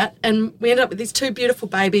that was that, and we ended up with these two beautiful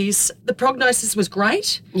babies. The prognosis was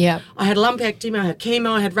great. Yeah. I had lumpectomy, I had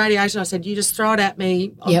chemo, I had radiation. I said, you just throw it at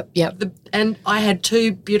me. Yep. And I had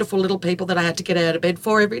two beautiful little people that I had to get out of bed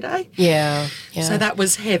for every day. Yeah. So that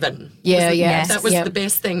was heaven. That was the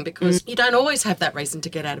best thing, because you don't always have that reason to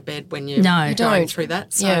get out of bed when you're going through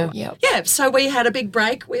that. So, so we had a big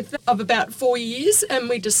break of about 4 years, and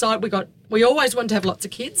we decided we always wanted to have lots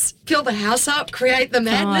of kids, fill the house up, create the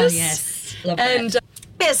madness. Oh, yes. Love and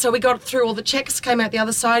so we got through all the checks, came out the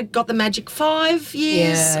other side, got the magic 5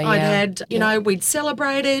 years. Yeah, I'd had, we'd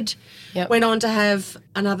celebrated, went on to have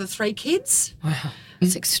another 3 kids. Wow.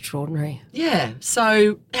 It's extraordinary. Yeah.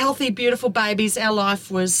 So healthy, beautiful babies. Our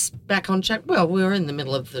life was back on track. Well, we were in the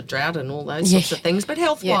middle of the drought and all those sorts of things, but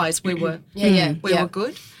health-wise we were we were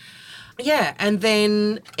good. Yeah, and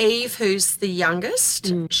then Eve, who's the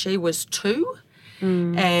youngest, she was 2,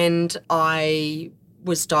 and I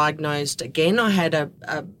was diagnosed again. I had a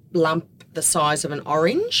lump the size of an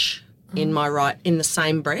orange in the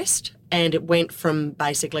same breast, and it went from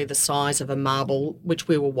basically the size of a marble, which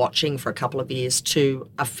we were watching for a couple of years, to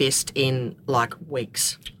a fist in like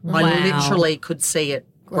weeks. Wow. I literally could see it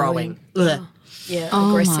growing. Yeah,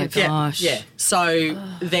 aggressive. Oh my gosh. Yeah. So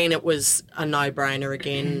then it was a no-brainer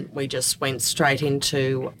again. We just went straight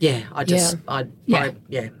into, I had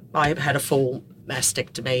a full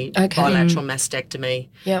mastectomy, bilateral mastectomy.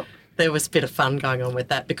 Yep. There was a bit of fun going on with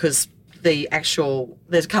that because there's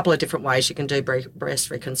a couple of different ways you can do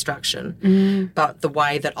breast reconstruction, but the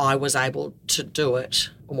way that I was able to do it,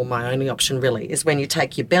 well, my only option really, is when you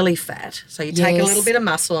take your belly fat. So you take a little bit of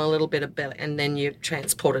muscle and a little bit of belly, and then you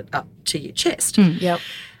transport it up to your chest. Yep.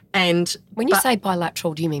 And when you say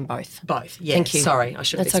bilateral, do you mean both? Both, yeah. Thank you. Sorry, I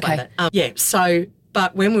should have That's explained that. So...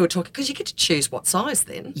 But when we were talking, because you get to choose what size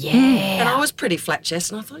then. Yeah. And I was pretty flat chest,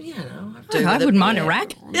 and I thought, I wouldn't mind a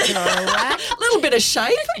rack. A little bit of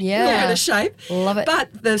shape. Yeah. A little bit of shape. Love it.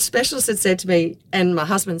 But the specialist had said to me, and my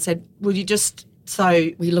husband said, will you just,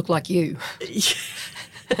 you look like you.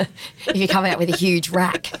 If you come out with a huge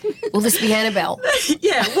rack. Will this be Annabelle?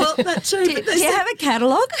 Yeah, well, that too. Do you have a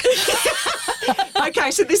catalogue?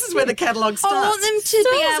 Okay, so this is where the catalogue starts. I want them to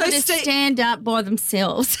be able to stand up by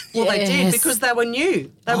themselves. Well, they did because they were new.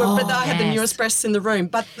 But they had the newest breasts in the room.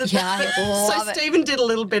 But so Stephen did a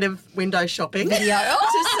little bit of window shopping to see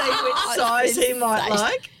which size he might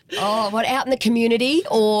like. Oh, what, out in the community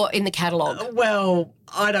or in the catalogue? Well,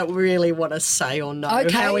 I don't really want to say or know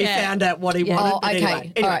how he found out what he wanted. But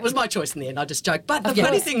anyway, it was my choice in the end. I just joked. But the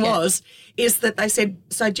funny thing is that they said,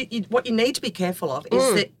 what you need to be careful of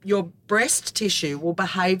is that your breast tissue will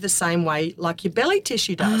behave the same way like your belly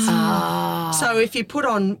tissue does. So if you put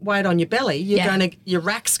on weight on your belly, your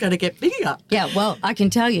rack's going to get bigger. Yeah, well, I can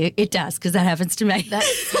tell you it does because that happens to me.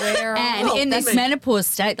 That's where in this menopause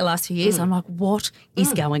state the last few years, I'm like, what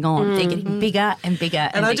is going on? They're getting bigger and bigger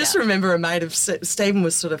and I just remember a mate of Stephen even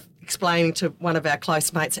was sort of explaining to one of our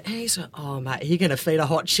close mates, and he's like, oh, mate, are you going to feed her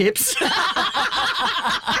hot chips?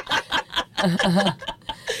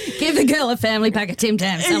 Give the girl a family pack of Tim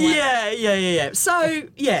Tams. Yeah.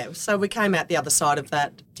 So we came out the other side of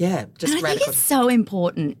that. Yeah, just and I radical. think it's so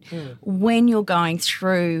important when you're going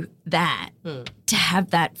through that to have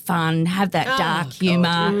that fun, have that dark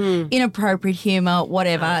humour, inappropriate humour,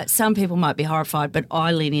 whatever. Some people might be horrified, but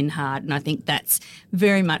I lean in hard, and I think that's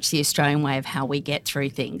very much the Australian way of how we get through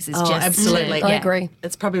things. It's just absolutely. I agree.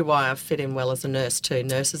 It's probably why I fit in well as a nurse too.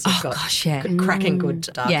 Nurses have got cracking good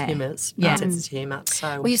dark humours, sense of humour.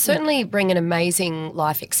 So, well, you certainly bring an amazing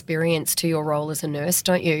life experience to your role as a nurse,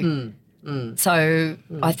 don't you? So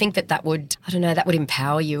I think that would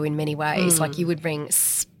empower you in many ways. Like you would bring a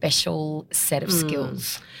special set of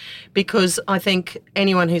skills. Because I think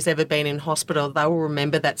anyone who's ever been in hospital, they will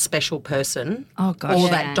remember that special person or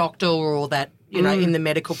that doctor or that, in the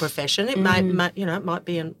medical profession. It might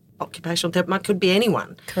be an occupational therapist, could be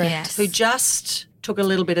anyone. Correct. Yes. Who just took a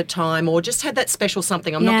little bit of time or just had that special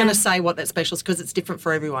something. I'm not going to say what that special is because it's different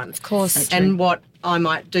for everyone. Of course. And what I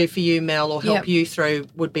might do for you, Mel, or help you through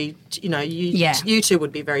would be, you two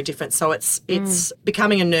would be very different. So it's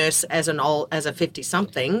becoming a nurse as a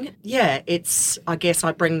 50-something. Yeah, I guess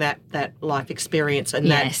I bring that life experience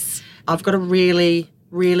and that I've got a really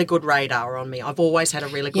good radar on me. I've always had a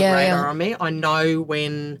really good radar on me. I know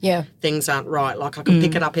when things aren't right. Like I can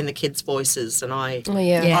pick it up in the kids' voices and I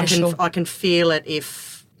can feel it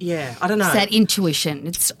if, I don't know. It's that intuition.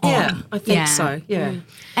 It's on. Yeah, I think so, yeah.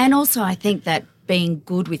 And also I think that being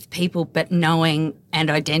good with people but knowing and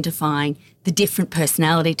identifying the different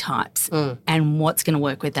personality types and what's going to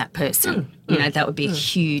work with that person. That would be a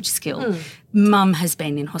huge skill. Mum has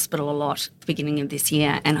been in hospital a lot at the beginning of this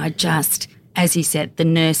year and I just... As you said, the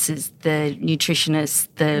nurses, the nutritionists,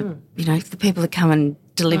 the people that come and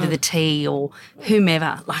deliver the tea or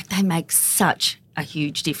whomever, like they make such a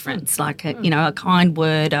huge difference. Like, a kind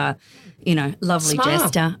word, lovely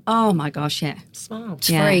gesture. Oh, my gosh, yeah. Smile. It's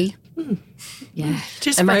free. Yeah.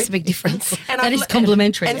 It makes a big difference. And that is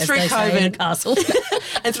complimentary, and as through they say in COVID, the castle.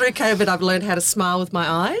 And through COVID, I've learned how to smile with my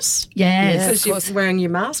eyes. Yes. Because you're wearing your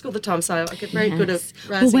mask all the time, so I get very good at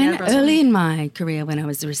raising eyebrows. Early in my career, when I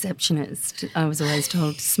was a receptionist, I was always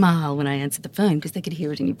told to smile when I answered the phone because they could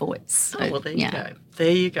hear it in your voice. So, well, there you go.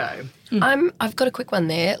 There you go. I've got a quick one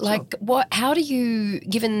there. Like, how do you,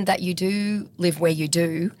 given that you do live where you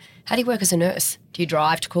do, how do you work as a nurse? Do you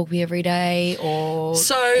drive to Quilpie every day or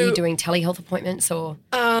are you doing telehealth appointments or?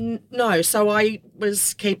 No. So I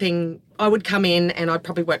would come in and I'd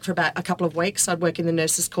probably work for about a couple of weeks. I'd work in the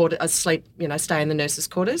nurses' quarters. I'd sleep, stay in the nurses'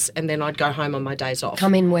 quarters and then I'd go home on my days off.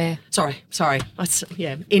 Come in where? Sorry.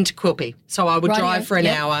 Into Quilpie. So I would drive for an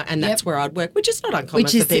hour and that's where I'd work, which is not uncommon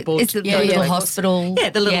for people. It's the little hospital. Yeah,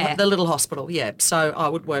 the little hospital, yeah. So I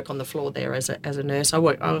would work on the floor there as a nurse. I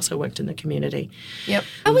also worked in the community. Yep.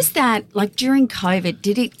 How was that, like during COVID,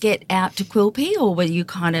 did it get out to Quilpie or were you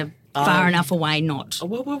kind of far enough away not?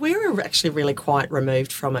 Well, we were actually really quite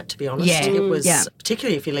removed from it, to be honest. Yeah. It was,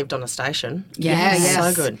 particularly if you lived on a station. Yeah,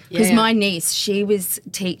 so good. Because my niece, she was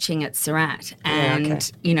teaching at Surat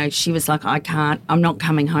and, she was like, I'm not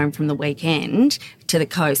coming home from the weekend to the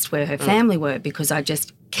coast where her family were because I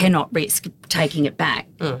just cannot risk taking it back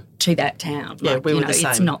to that town. Yeah, we were the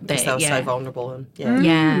same. It's not there. They were so vulnerable.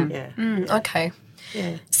 And, Okay.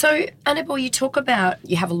 Yeah. So, Annabelle, you talk about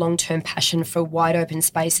you have a long-term passion for wide open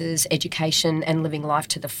spaces, education and living life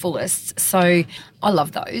to the fullest. So I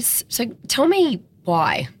love those. So tell me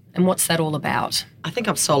why and what's that all about? I think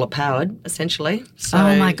I'm solar powered, essentially. So,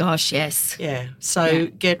 oh my gosh, yes. Yeah. So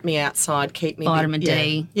get me outside, keep me vitamin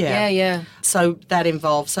D. Yeah. So that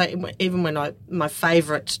involves. So even when my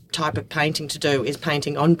favourite type of painting to do is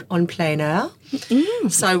painting on plein air.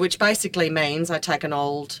 So which basically means I take an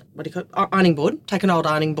old ironing board. Take an old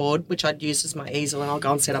ironing board, which I'd use as my easel, and I'll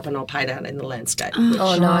go and set up and I'll paint out in the landscape.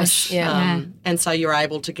 Oh, nice. Yeah. And so you're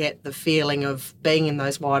able to get the feeling of being in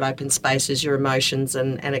those wide open spaces, your emotions,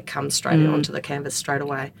 and it comes straight onto the canvas straight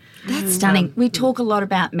away. That's stunning. We talk a lot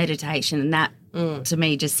about meditation and that to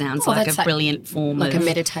me just sounds like a brilliant form of... Like a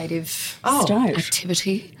meditative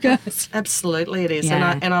activity. Yes, absolutely it is.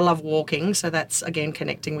 Yeah. And I love walking, so that's, again,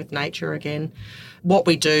 connecting with nature again. What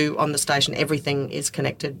we do on the station, everything is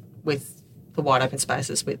connected with the wide open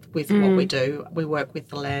spaces, with what we do. We work with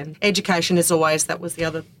the land. Education is always, that was the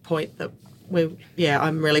other point that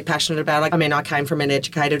I'm really passionate about it. I mean, I came from an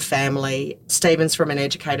educated family. Stephen's from an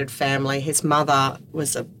educated family. His mother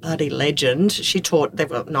was a bloody legend. She taught, they've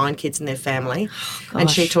got 9 kids in their family, and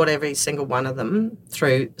she taught every single one of them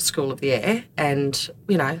through School of the Air. And,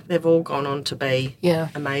 you know, they've all gone on to be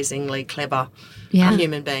amazingly clever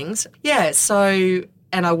human beings. Yeah, so...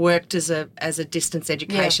 And I worked as a distance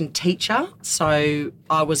education teacher, so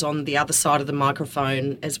I was on the other side of the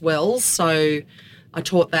microphone as well. So I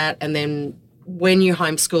taught that, and then when you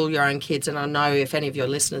homeschool your own kids, and I know if any of your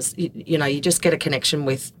listeners, you know, you just get a connection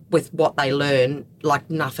with what they learn like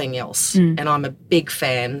nothing else. And I'm a big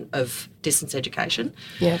fan of distance education.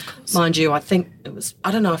 Yeah, of course. Mind you, I think it was,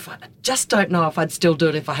 I don't know if I'd still do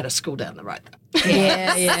it if I had a school down the road.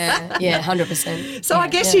 Yeah, 100%. So I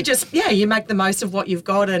guess you make the most of what you've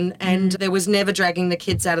got, and there was never dragging the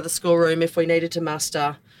kids out of the schoolroom if we needed to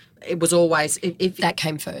muster. It was always if that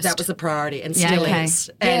came first. That was the priority, and still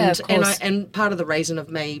is. And part of the reason of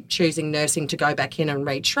me choosing nursing to go back in and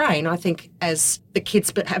retrain, I think, as the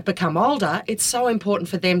kids have become older, it's so important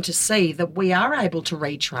for them to see that we are able to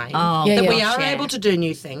retrain, that we are able to do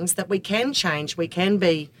new things, that we can change, we can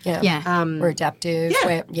be, we're adaptive.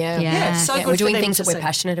 So we're doing things that we're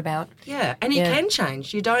passionate about. Yeah, and you can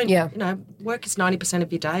change. You don't. You know, work is 90%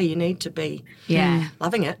 of your day. You need to be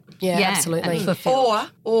loving it. Yeah, absolutely.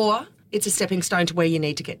 Or it's a stepping stone to where you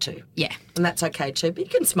need to get to. Yeah. And that's okay too. But you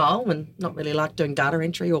can smile and not really like doing data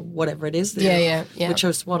entry or whatever it is. Which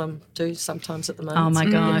is what I do sometimes at the moment. Oh, my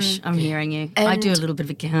gosh, I'm hearing you. I do a little bit of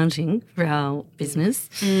accounting for our business.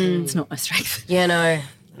 It's not my strength. Yeah, no.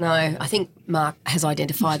 I think Mark has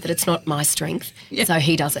identified that it's not my strength, so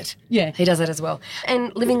he does it. Yeah. He does it as well.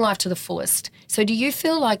 And living life to the fullest. So do you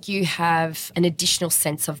feel like you have an additional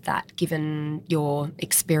sense of that given your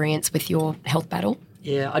experience with your health battle?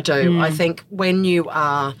 Yeah, I do. I think when you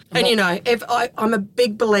are, and you know, I'm a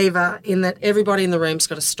big believer in that everybody in the room's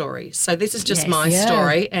got a story. So this is just my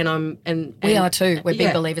story, and we are too. We're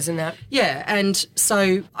big believers in that. Yeah, and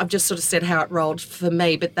so I've just sort of said how it rolled for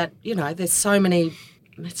me, but that, you know, there's so many.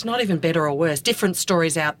 It's not even better or worse. Different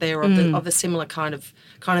stories out there of a similar kind of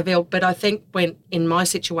ilk. But I think when in my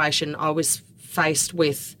situation, I was faced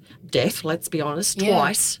with death, let's be honest,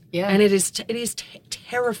 twice. Yeah. And it is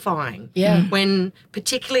terrifying. Yeah. When,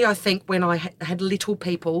 particularly I think when I had little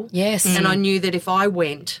people. Yes. And I knew that if I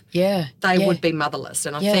went, they would be motherless.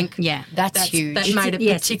 And I think that's huge. That made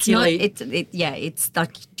it particularly. It's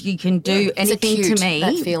like you can do anything to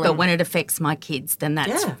me, but when it affects my kids, then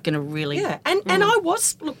that's going to really. Yeah. And I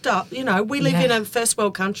was looked up. You know, we live in a first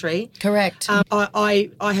world country. Correct. I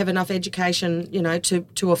have enough education, you know,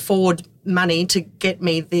 to afford money to get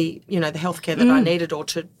me the healthcare that I needed, or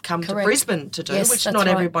to come to Brisbane to do, which not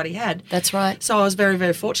everybody had. That's right. So I was very,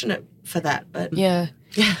 very fortunate for that. But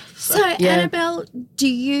So Annabelle, do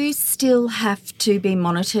you still have to be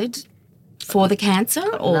monitored for the cancer,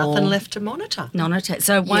 or nothing left to monitor?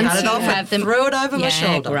 So once you have them, threw it over my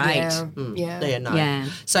shoulder. Great.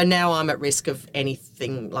 So now I'm at risk of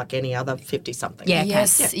anything like any other 50-something.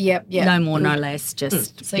 No more, no less.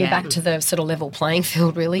 Just so you're back to the sort of level playing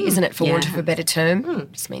field, really, isn't it? For want of a better term,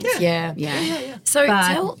 just means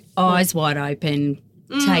So eyes wide open.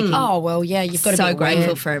 Taking. Oh well, you've got to be so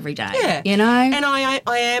grateful for every day. Yeah, you know. And I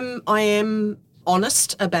am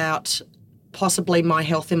honest about possibly my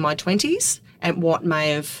health in my 20s and what may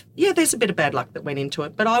have, there's a bit of bad luck that went into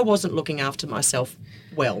it, but I wasn't looking after myself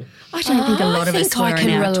well. I don't think a lot of us were in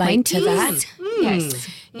our 20s. To that. Yes.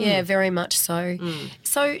 Yeah, very much so.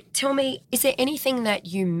 So tell me, is there anything that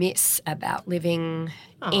you miss about living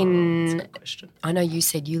in? That's a good question. I know you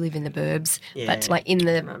said you live in the burbs, but like in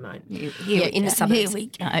the in the suburbs.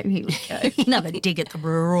 Here we go. Another dig at the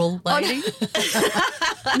rural lady.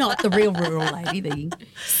 Not the real rural lady, the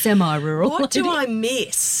semi-rural. What do I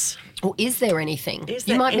miss? Or is there anything?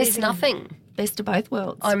 You might miss nothing. Best of both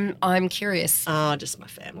worlds. I'm curious. Just my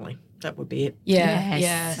family. That would be it.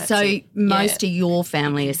 Yeah. So most of your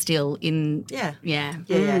family are still in. Yeah.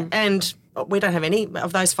 And we don't have any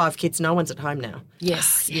of those 5 kids. No one's at home now.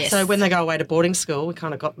 Yes. So when they go away to boarding school, we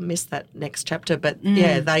kind of missed that next chapter. But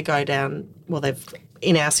they go down. Well,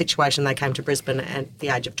 in our situation, they came to Brisbane at the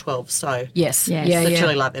age of 12. So yes. It's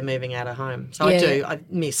literally like they're moving out of home. So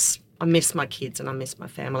I miss my kids and I miss my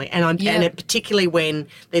family, and it, particularly when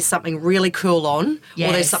there's something really cool on,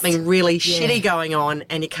 or there's something really shitty going on,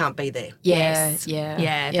 and you can't be there.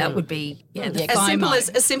 That would be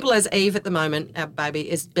as simple as Eve at the moment. Our baby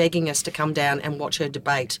is begging us to come down and watch her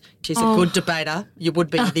debate. She's a good debater. You would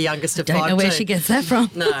be the youngest of 5. Don't know where she gets that from.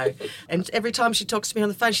 No, and every time she talks to me on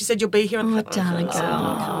the phone, she said, "You'll be here." Darling.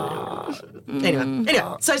 Anyway,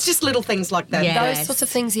 so it's just little things like that. Those sorts of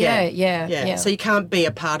things. Yeah. So you can't be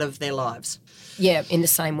a part of their lives. in the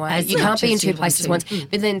same way. As You can't be in much as two you places at want once.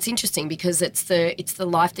 But then it's interesting because it's the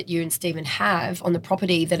life that you and Stephen have on the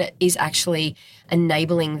property that it is actually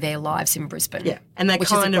enabling their lives in Brisbane. Yeah, and they which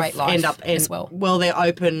kind is a of great life end up as well. Well, they're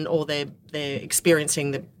open or they're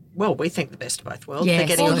experiencing we think the best of both worlds. Yes. They're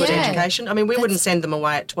getting a good yeah. education. I mean, we wouldn't send them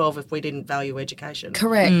away at 12 if we didn't value education.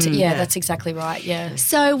 Correct. Yeah, that's exactly right. Yeah.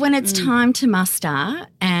 So when it's time to muster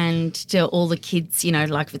and do all the kids,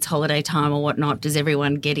 like if it's holiday time or whatnot, does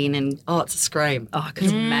everyone get in and... Oh, it's a scream. Oh, I could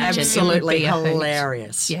imagine. Absolutely It would be a hoot.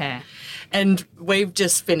 hilarious. Yeah. And we've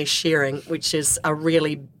just finished shearing, which is a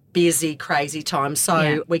really busy, crazy time.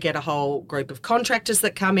 So we get a whole group of contractors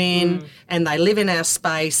that come in and they live in our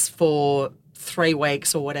space for 3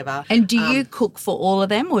 weeks or whatever. And do you cook for all of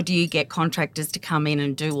them or do you get contractors to come in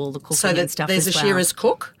and do all the cooking So and stuff there's as a well? shearer's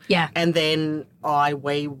cook. Yeah. And then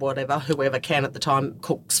whoever can at the time,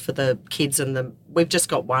 cooks for the kids and we've just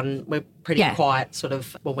got one. We're pretty quiet, sort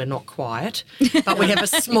of. Well, we're not quiet, but we have a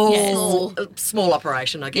small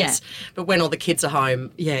operation, I guess. Yeah. But when all the kids are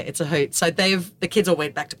home, it's a hoot. So the kids all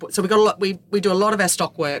went back to put. So we got a lot. We do a lot of our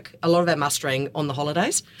stock work, a lot of our mustering on the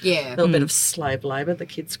holidays. Yeah. A little bit of slave labour, the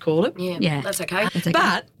kids call it. Yeah. That's okay.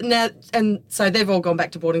 But now, and so they've all gone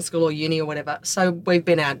back to boarding school or uni or whatever. So we've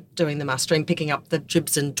been out doing the mustering, picking up the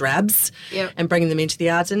dribs and drabs and bringing them into the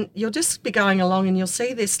yards. And you'll just be going along and you'll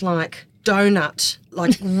see this like donut,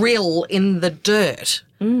 like rill in the dirt,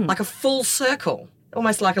 like a full circle.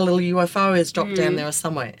 Almost like a little UFO has dropped down there or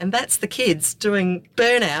somewhere. And that's the kids doing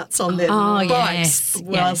burnouts on their bikes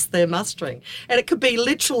whilst they're mustering. And it could be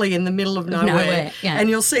literally in the middle of nowhere. And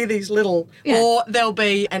you'll see these little, or there'll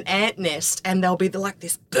be an ant nest and there'll be like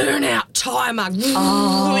this burnout timer.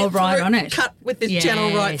 Right on it. Cut with this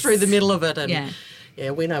channel right through the middle of it. And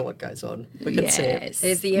Yeah, we know what goes on. We can see it.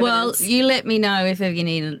 There's the evidence. Well, you let me know if you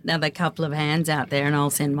need another couple of hands out there and I'll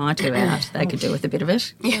send my two out. They could do with a bit of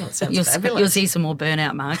it. Yeah, it sounds fabulous. You'll see some more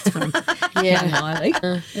burnout marks from Miley.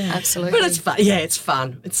 Absolutely. But it's fun. Yeah, it's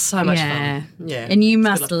fun. It's so much fun. Yeah. And you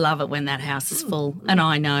must love it when that house is full. And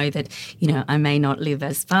I know that, I may not live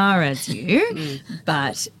as far as you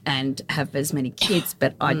and have as many kids,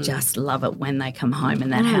 but I just love it when they come home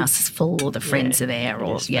and that house is full or the friends are there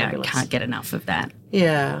or, can't get enough of that.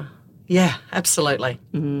 Yeah. Yeah, absolutely.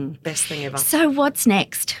 Best thing ever. So what's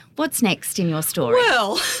next? What's next in your story?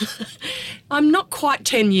 Well, I'm not quite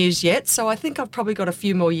 10 years yet, so I think I've probably got a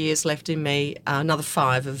few more years left in me, another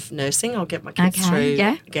 5 of nursing. I'll get my kids through,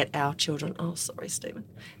 get our children,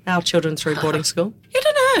 our children through boarding school. I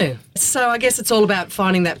don't know. So I guess it's all about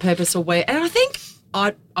finding that purpose or where, and I think,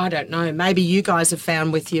 I don't know, maybe you guys have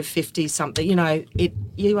found with your 50-something,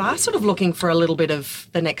 you are sort of looking for a little bit of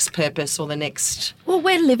the next purpose or the next... Well,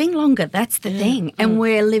 we're living longer, that's the thing. And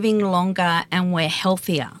we're living longer and we're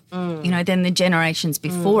healthier, than the generations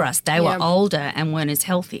before us. They were older and weren't as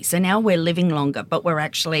healthy. So now we're living longer, but we're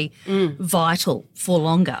actually vital for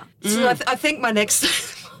longer. So I think my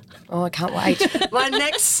next... Oh, I can't wait. My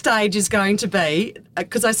next stage is going to be,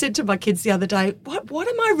 because I said to my kids the other day, what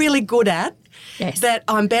am I really good at? Yes. That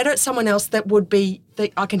I'm better at someone else that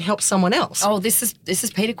I can help someone else. Oh, this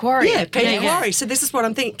is Peter Quarry. Yeah, Peter Quarry. So this is what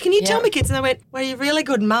I'm thinking. Can you tell me, kids? And they went, well, you're really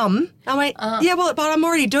good, Mum. I went, but I'm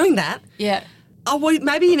already doing that. Yeah. Oh, well,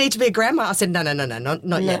 maybe you need to be a grandma. I said, no,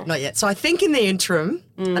 not yet. So I think in the interim,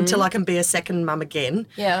 until I can be a second mum again,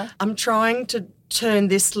 I'm trying to turn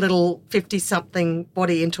this little 50-something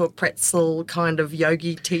body into a pretzel kind of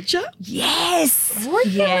yogi teacher. Yes. Really?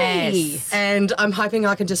 Yes. And I'm hoping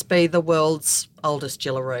I can just be the world's oldest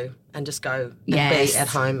Jillaroo and just go and be at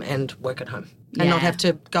home and work at home and not have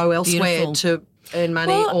to go elsewhere to earn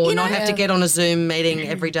money or not have to get on a Zoom meeting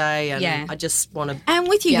every day. And I just want to... And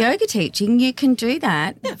with your yoga teaching, you can do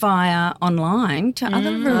that via online to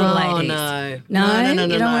other rural ladies. No.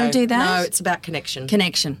 You don't want to do that? No, it's about connection.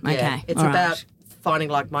 Connection, okay. Yeah, it's about finding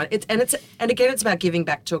like-minded. And again, it's about giving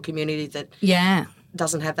back to a community that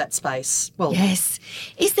doesn't have that space. Well, yes.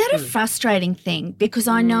 Is that a frustrating thing? Because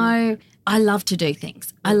I know I love to do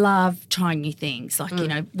things. I love trying new things, like,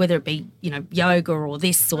 whether it be, yoga or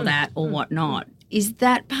this or that or whatnot. Is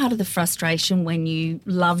that part of the frustration when you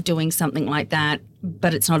love doing something like that,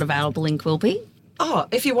 but it's not available in Quilpie? Oh,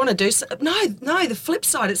 if you want to do so, no, the flip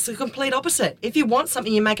side, it's the complete opposite. If you want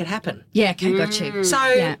something, you make it happen. Yeah, okay, got you.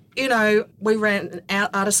 So, we ran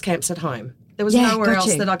artist camps at home. There was nowhere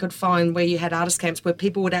else that I could find where you had artist camps where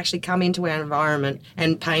people would actually come into our environment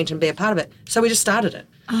and paint and be a part of it. So we just started it.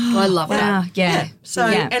 Oh, I love that. Yeah. So,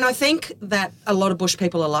 and I think that a lot of bush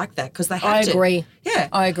people are like that because they have to. I agree. Yeah.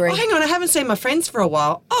 I agree. Oh, hang on, I haven't seen my friends for a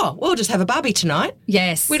while. Oh, we'll just have a barbie tonight.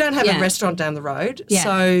 Yes. We don't have a restaurant down the road. Yeah.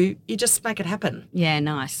 So you just make it happen. Yeah,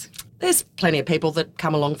 nice. There's plenty of people that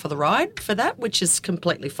come along for the ride for that, which is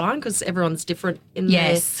completely fine because everyone's different in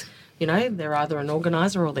their, you know, they're either an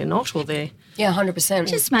organiser or they're not, or they're... Yeah, 100%.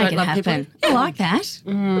 Just make it happen. I like that.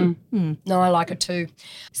 No, I like it too.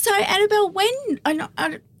 So, Annabelle,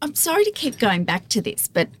 I'm sorry to keep going back to this,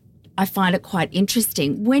 but I find it quite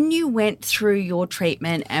interesting. When you went through your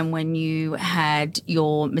treatment and when you had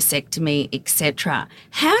your mastectomy, etc.,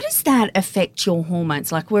 how does that affect your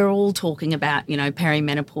hormones? Like, we're all talking about, you know,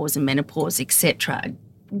 perimenopause and menopause, etc.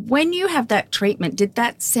 When you have that treatment, did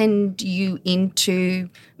that send you into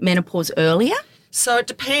menopause earlier? So it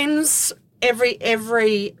depends.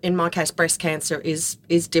 Every in my case, breast cancer is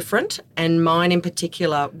different, and mine in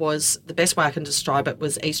particular was, the best way I can describe it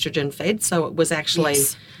was estrogen fed. So it was actually,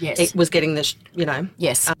 it was getting this, you know.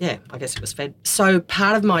 Yes. I guess it was fed. So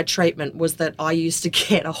part of my treatment was that I used to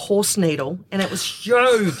get a horse needle, and it was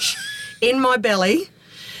huge, in my belly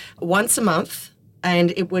once a month.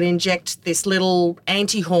 And it would inject this little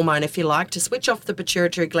anti-hormone, if you like, to switch off the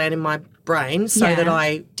pituitary gland in my brain so that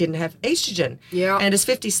I didn't have estrogen. Yeah. And as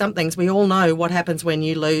 50-somethings, we all know what happens when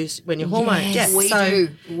your hormone... Yes, we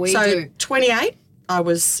do. 28, I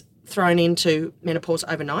was thrown into menopause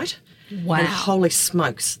overnight. Wow. And holy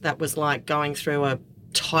smokes, that was like going through a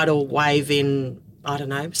tidal wave in, I don't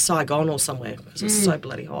know, Saigon or somewhere, because it was so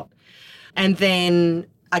bloody hot. And then...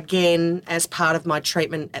 again, as part of my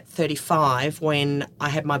treatment at 35, when I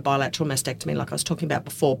had my bilateral mastectomy, like I was talking about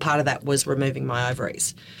before, part of that was removing my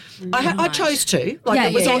ovaries. I chose to. Like,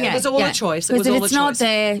 it was all a choice. Because if it's not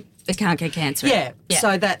there, it can't get cancer. Yeah.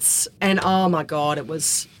 So that's, and oh my God, it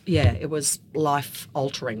was life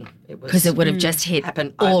altering. Because it would have just hit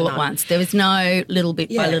all at once. There was no little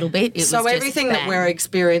bit by little bit. It so was everything just that we're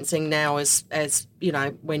experiencing now is, as you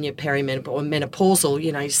know, when you're perimenopausal or menopausal,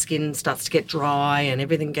 you know, your skin starts to get dry and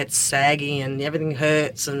everything gets saggy and everything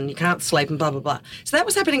hurts and you can't sleep and blah, blah, blah. So that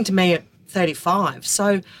was happening to me at 35.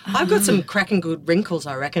 So I've got some cracking good wrinkles,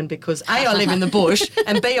 I reckon, because A, I live in the bush,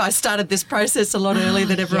 and B, I started this process a lot earlier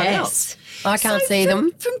than everyone else. I can't see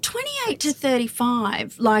them. From 28 to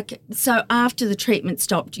 35, like, so after the treatment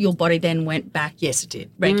stopped, your body then went back? Yes, it did.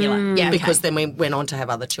 Regular. Yeah, because then we went on to have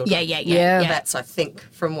other children. Yeah. That's, I think,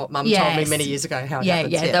 from what Mum told me many years ago, how it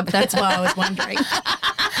happens. Yeah, that's why I was wondering.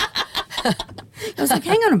 I was like,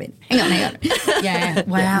 hang on a minute. Hang on. Yeah.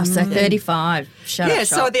 Wow. So 35. Shut up.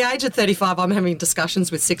 So at the age of 35, I'm having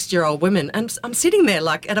discussions with 60-year-old women, and I'm sitting there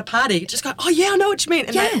like at a party, just going, oh yeah, I know what you mean.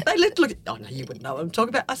 And they look. Oh no, you wouldn't know what I'm talking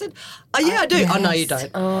about. I said, oh yeah, I do. Yes. Oh no, you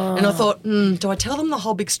don't. And I thought, do I tell them the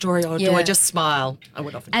whole big story or do I just smile? I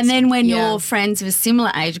would often. And then when your friends of a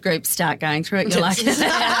similar age group start going through it, you're like,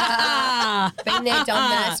 been there, done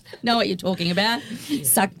that. Know what you're talking about.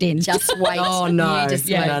 Sucked in. Just wait. Oh no.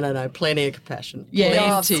 No. Plenty of compassion.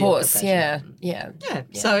 Yeah, of course. Yeah.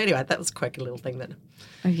 So anyway, that was a quirky little thing that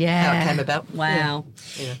how it came about. Wow.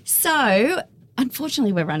 Yeah. So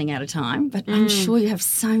unfortunately we're running out of time, but I'm sure you have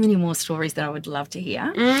so many more stories that I would love to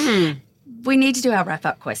hear. We need to do our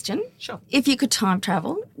wrap-up question. Sure. If you could time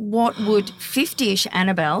travel, what would 50-ish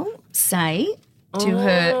Annabelle say to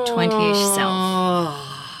her 20-ish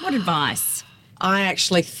self? What advice? I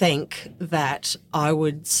actually think that I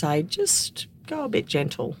would say just go a bit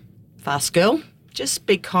gentle. Fast girl. Just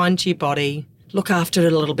be kind to your body. Look after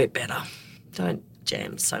it a little bit better. Don't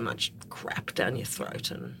jam so much crap down your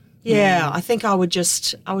throat. And I think I would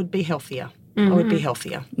be healthier. I would be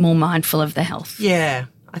healthier. More mindful of the health. Yeah,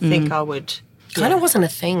 I think I would. Kind of wasn't a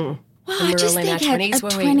thing. Well, when I we just were in think our at 20s,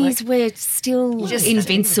 20s we're still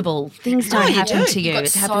invincible. Things don't happen to you.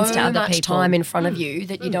 It happens to other much people. Time in front of you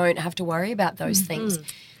that you don't have to worry about those things.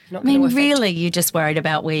 I mean, really, you're just worried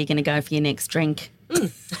about where you're going to go for your next drink.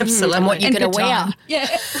 Absolutely. And what you're going to wear. Yeah.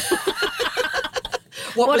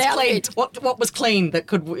 What was clean? What was clean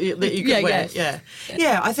that you could wear?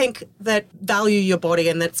 Yeah. I think that value your body,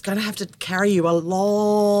 and that's going to have to carry you a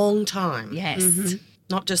long time. Yes.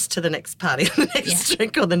 Not just to the next party, the next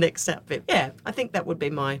drink, or the next outfit. Yeah, I think that would be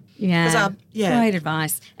my great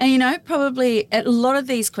advice. And you know, probably a lot of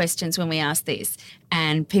these questions when we ask this,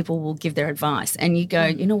 and people will give their advice, and you go,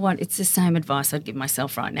 you know what? It's the same advice I'd give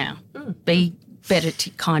myself right now. Be better,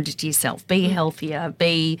 kinder to yourself. Be healthier.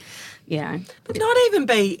 Be, but not even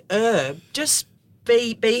be just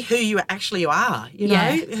be who you actually are. You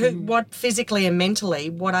know, what physically and mentally,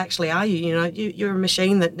 what actually are you? You know, you're a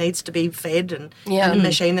machine that needs to be fed, and a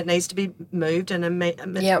machine that needs to be moved, and a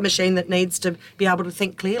machine that needs to be able to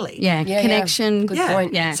think clearly. Connection. Good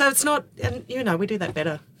point. Yeah. So it's not, and we do that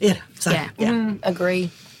better. Yeah. So,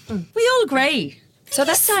 agree. We all agree. So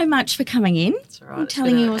that's so much for coming in That's all right. and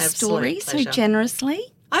telling your story so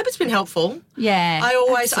generously. I hope it's been helpful. Yeah,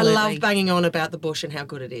 I love banging on about the bush and how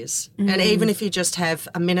good it is. And even if you just have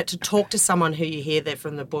a minute to talk to someone who you hear they're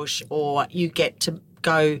from the bush, or you get to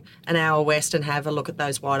go an hour west and have a look at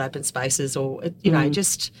those wide open spaces, or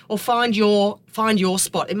or find your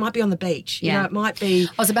spot. It might be on the beach. You know, it might be.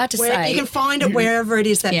 I was about to say you can find it wherever it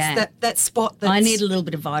is. That spot. I need a little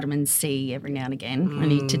bit of vitamin C every now and again. I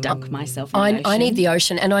need to dunk myself in the ocean. I need the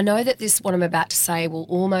ocean, and I know that what I'm about to say will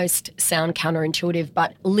almost sound counterintuitive,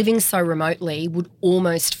 but living so remotely would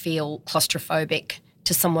almost feel claustrophobic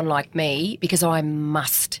to someone like me, because I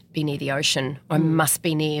must be near the ocean. I must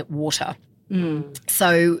be near water.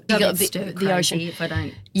 So the ocean. If I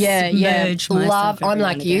don't submerge myself I'm every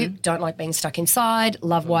like now and you, again. don't like being stuck inside,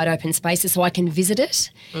 love wide open spaces, so I can visit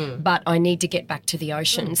it, but I need to get back to the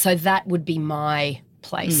ocean. So that would be my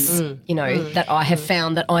place, that I have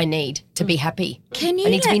found that I need to be happy. Can you I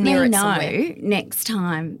need to let be near me it know somewhere. next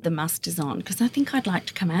time the must is on? Because I think I'd like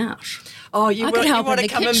to come out. Oh, I could help want in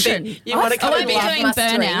to the come kitchen. and be. You want to I come won't and be love doing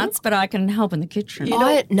mustering. burnouts, but I can help in the kitchen.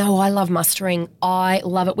 I love mustering. I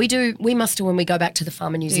love it. We muster when we go back to the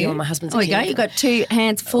farm in New Zealand. My husband's a you go. kid. You've got 2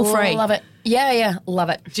 hands full free. Love it. Yeah, love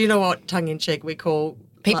it. Do you know what, tongue in cheek, we call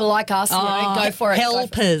People like us, go for it.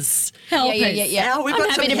 helpers? Helpers. Yeah. Oh, we've I'm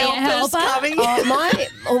got some happy to be a helpers helper. coming. My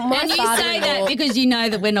And you say that because you know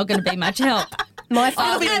that we're not going to be much help. My I'll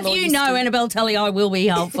father-in-law have you used know, to- Annabelle, Tully, I will be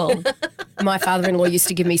helpful. My father-in-law used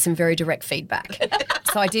to give me some very direct feedback.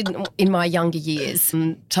 So I did in my younger years.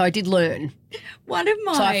 So I did learn. One of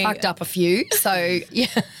my So I fucked up a few. So, yeah.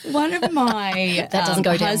 One of my That doesn't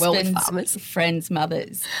go down well with husband's farmers. friends'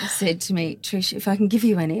 mothers said to me, Trish, if I can give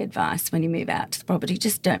you any advice when you move out to the property,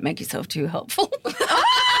 just don't make yourself too helpful.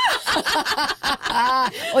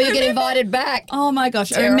 Or you get invited back. Oh, my gosh.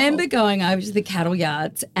 Terrible. I remember going over to the cattle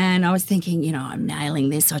yards and I was thinking, I'm nailing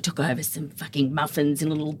this. So I took over some fucking muffins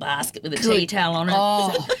in a little basket with a tea towel on it.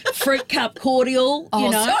 Oh. Fruit cup cordial,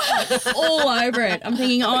 all over it. I'm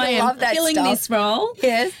thinking, I love am that killing stuff. this role.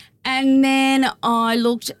 Yes. And then I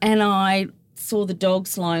looked and I saw the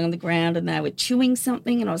dogs lying on the ground and they were chewing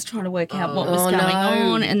something and I was trying to work out what was going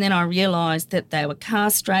on, and then I realised that they were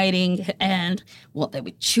castrating and what they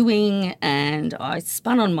were chewing, and I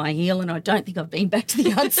spun on my heel and I don't think I've been back to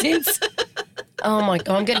the yard since. Oh, my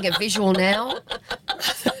God. I'm getting a visual now.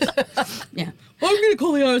 Yeah. I'm going to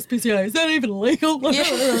call the OSPCA. Is that even illegal?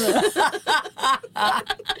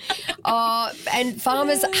 And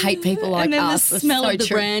farmers hate people like and then us. the It's smell so of the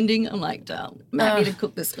true. branding, I'm like, darling, I'm happy to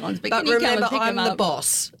cook the scones, but But can you come remember, and pick I'm them the up?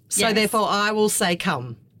 boss. So Yes. therefore I will say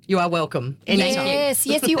come. You are welcome. Anytime. Yes,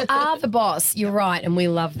 you are the boss. You're right, and we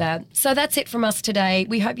love that. So that's it from us today.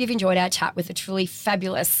 We hope you've enjoyed our chat with the truly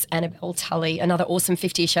fabulous Annabelle Tully, another awesome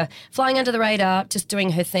 50-isher, flying under the radar, just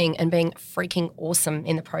doing her thing and being freaking awesome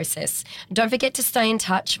in the process. Don't forget to stay in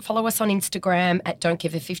touch. Follow us on Instagram at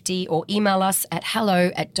don'tgive50 or email us at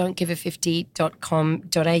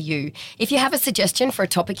hello@don'tgive50.com.au. If you have a suggestion for a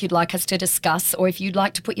topic you'd like us to discuss, or if you'd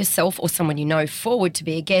like to put yourself or someone you know forward to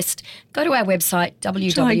be a guest, go to our website,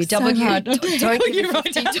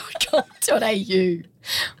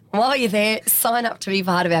 www.don'tgive50.com.au. While you're there, sign up to be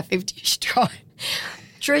part of our 50-ish tribe.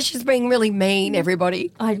 Trish is being really mean,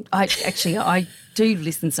 everybody. I do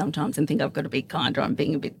listen sometimes and think I've got to be kinder. I'm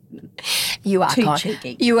being a bit You are too kind.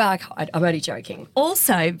 cheeky. You are kind. I'm only joking.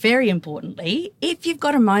 Also, very importantly, if you've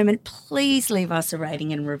got a moment, please leave us a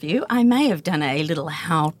rating and review. I may have done a little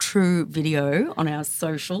how true video on our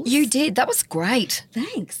socials. You did. That was great.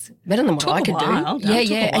 Thanks. Better than what Took I a could while. do. No, Yeah, it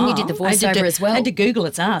took yeah. a And you did the while. I had voiceover to as well. I had to Google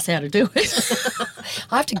its ass how to do it.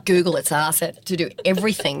 I have to Google its ass to do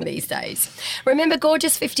everything these days. Remember,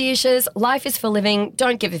 gorgeous 50-ishers, life is for living.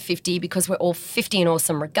 Don't give a 50 because we're all 50 and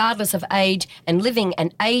awesome regardless of age, and living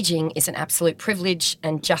and aging is an absolute privilege,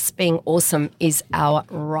 and just being awesome is our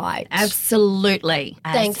right. Absolutely.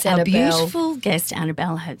 As Thanks, our Annabelle. beautiful guest,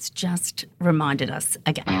 Annabelle, has just reminded us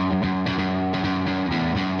again.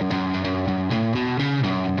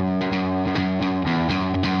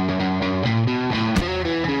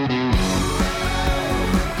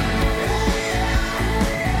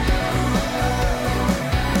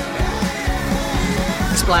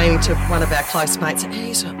 Explaining to one of our close mates,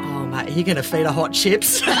 he's like, oh, mate, are you going to feed her hot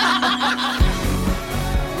chips?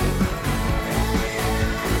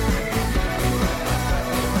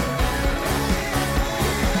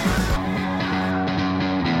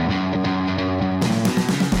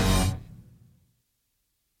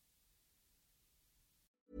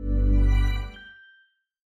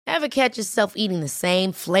 Ever catch yourself eating the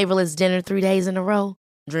same flavorless dinner 3 days in a row?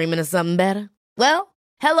 Dreaming of something better? Well,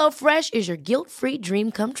 HelloFresh is your guilt-free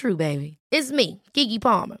dream come true, baby. It's me, Keke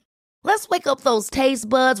Palmer. Let's wake up those taste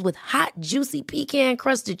buds with hot, juicy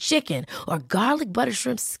pecan-crusted chicken or garlic butter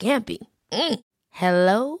shrimp scampi.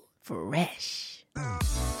 Hello Fresh.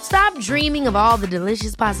 Stop dreaming of all the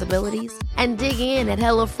delicious possibilities and dig in at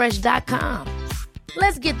HelloFresh.com.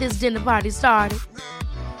 Let's get this dinner party started.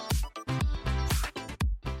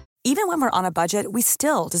 Even when we're on a budget, we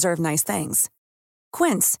still deserve nice things.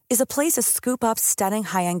 Quince is a place to scoop up stunning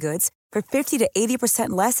high-end goods for 50 to 80%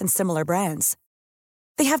 less than similar brands.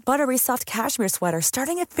 They have buttery soft cashmere sweaters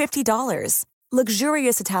starting at $50,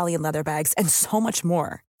 luxurious Italian leather bags, and so much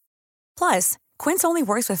more. Plus, Quince only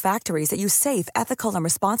works with factories that use safe, ethical, and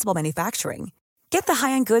responsible manufacturing. Get the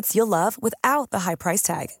high-end goods you'll love without the high price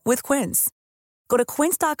tag with Quince. Go to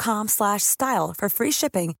quince.com/style for free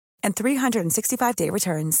shipping and 365-day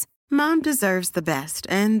returns. Mom deserves the best,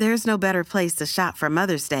 and there's no better place to shop for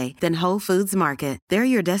Mother's Day than Whole Foods Market. They're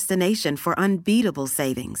your destination for unbeatable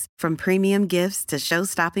savings, from premium gifts to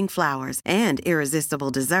show-stopping flowers and irresistible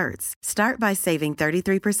desserts. Start by saving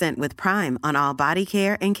 33% with Prime on all body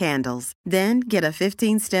care and candles. Then get a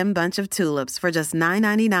 15-stem bunch of tulips for just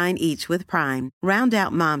 $9.99 each with Prime. Round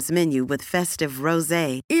out Mom's menu with festive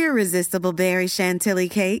rosé, irresistible berry chantilly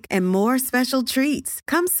cake, and more special treats.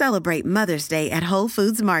 Come celebrate Mother's Day at Whole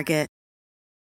Foods Market.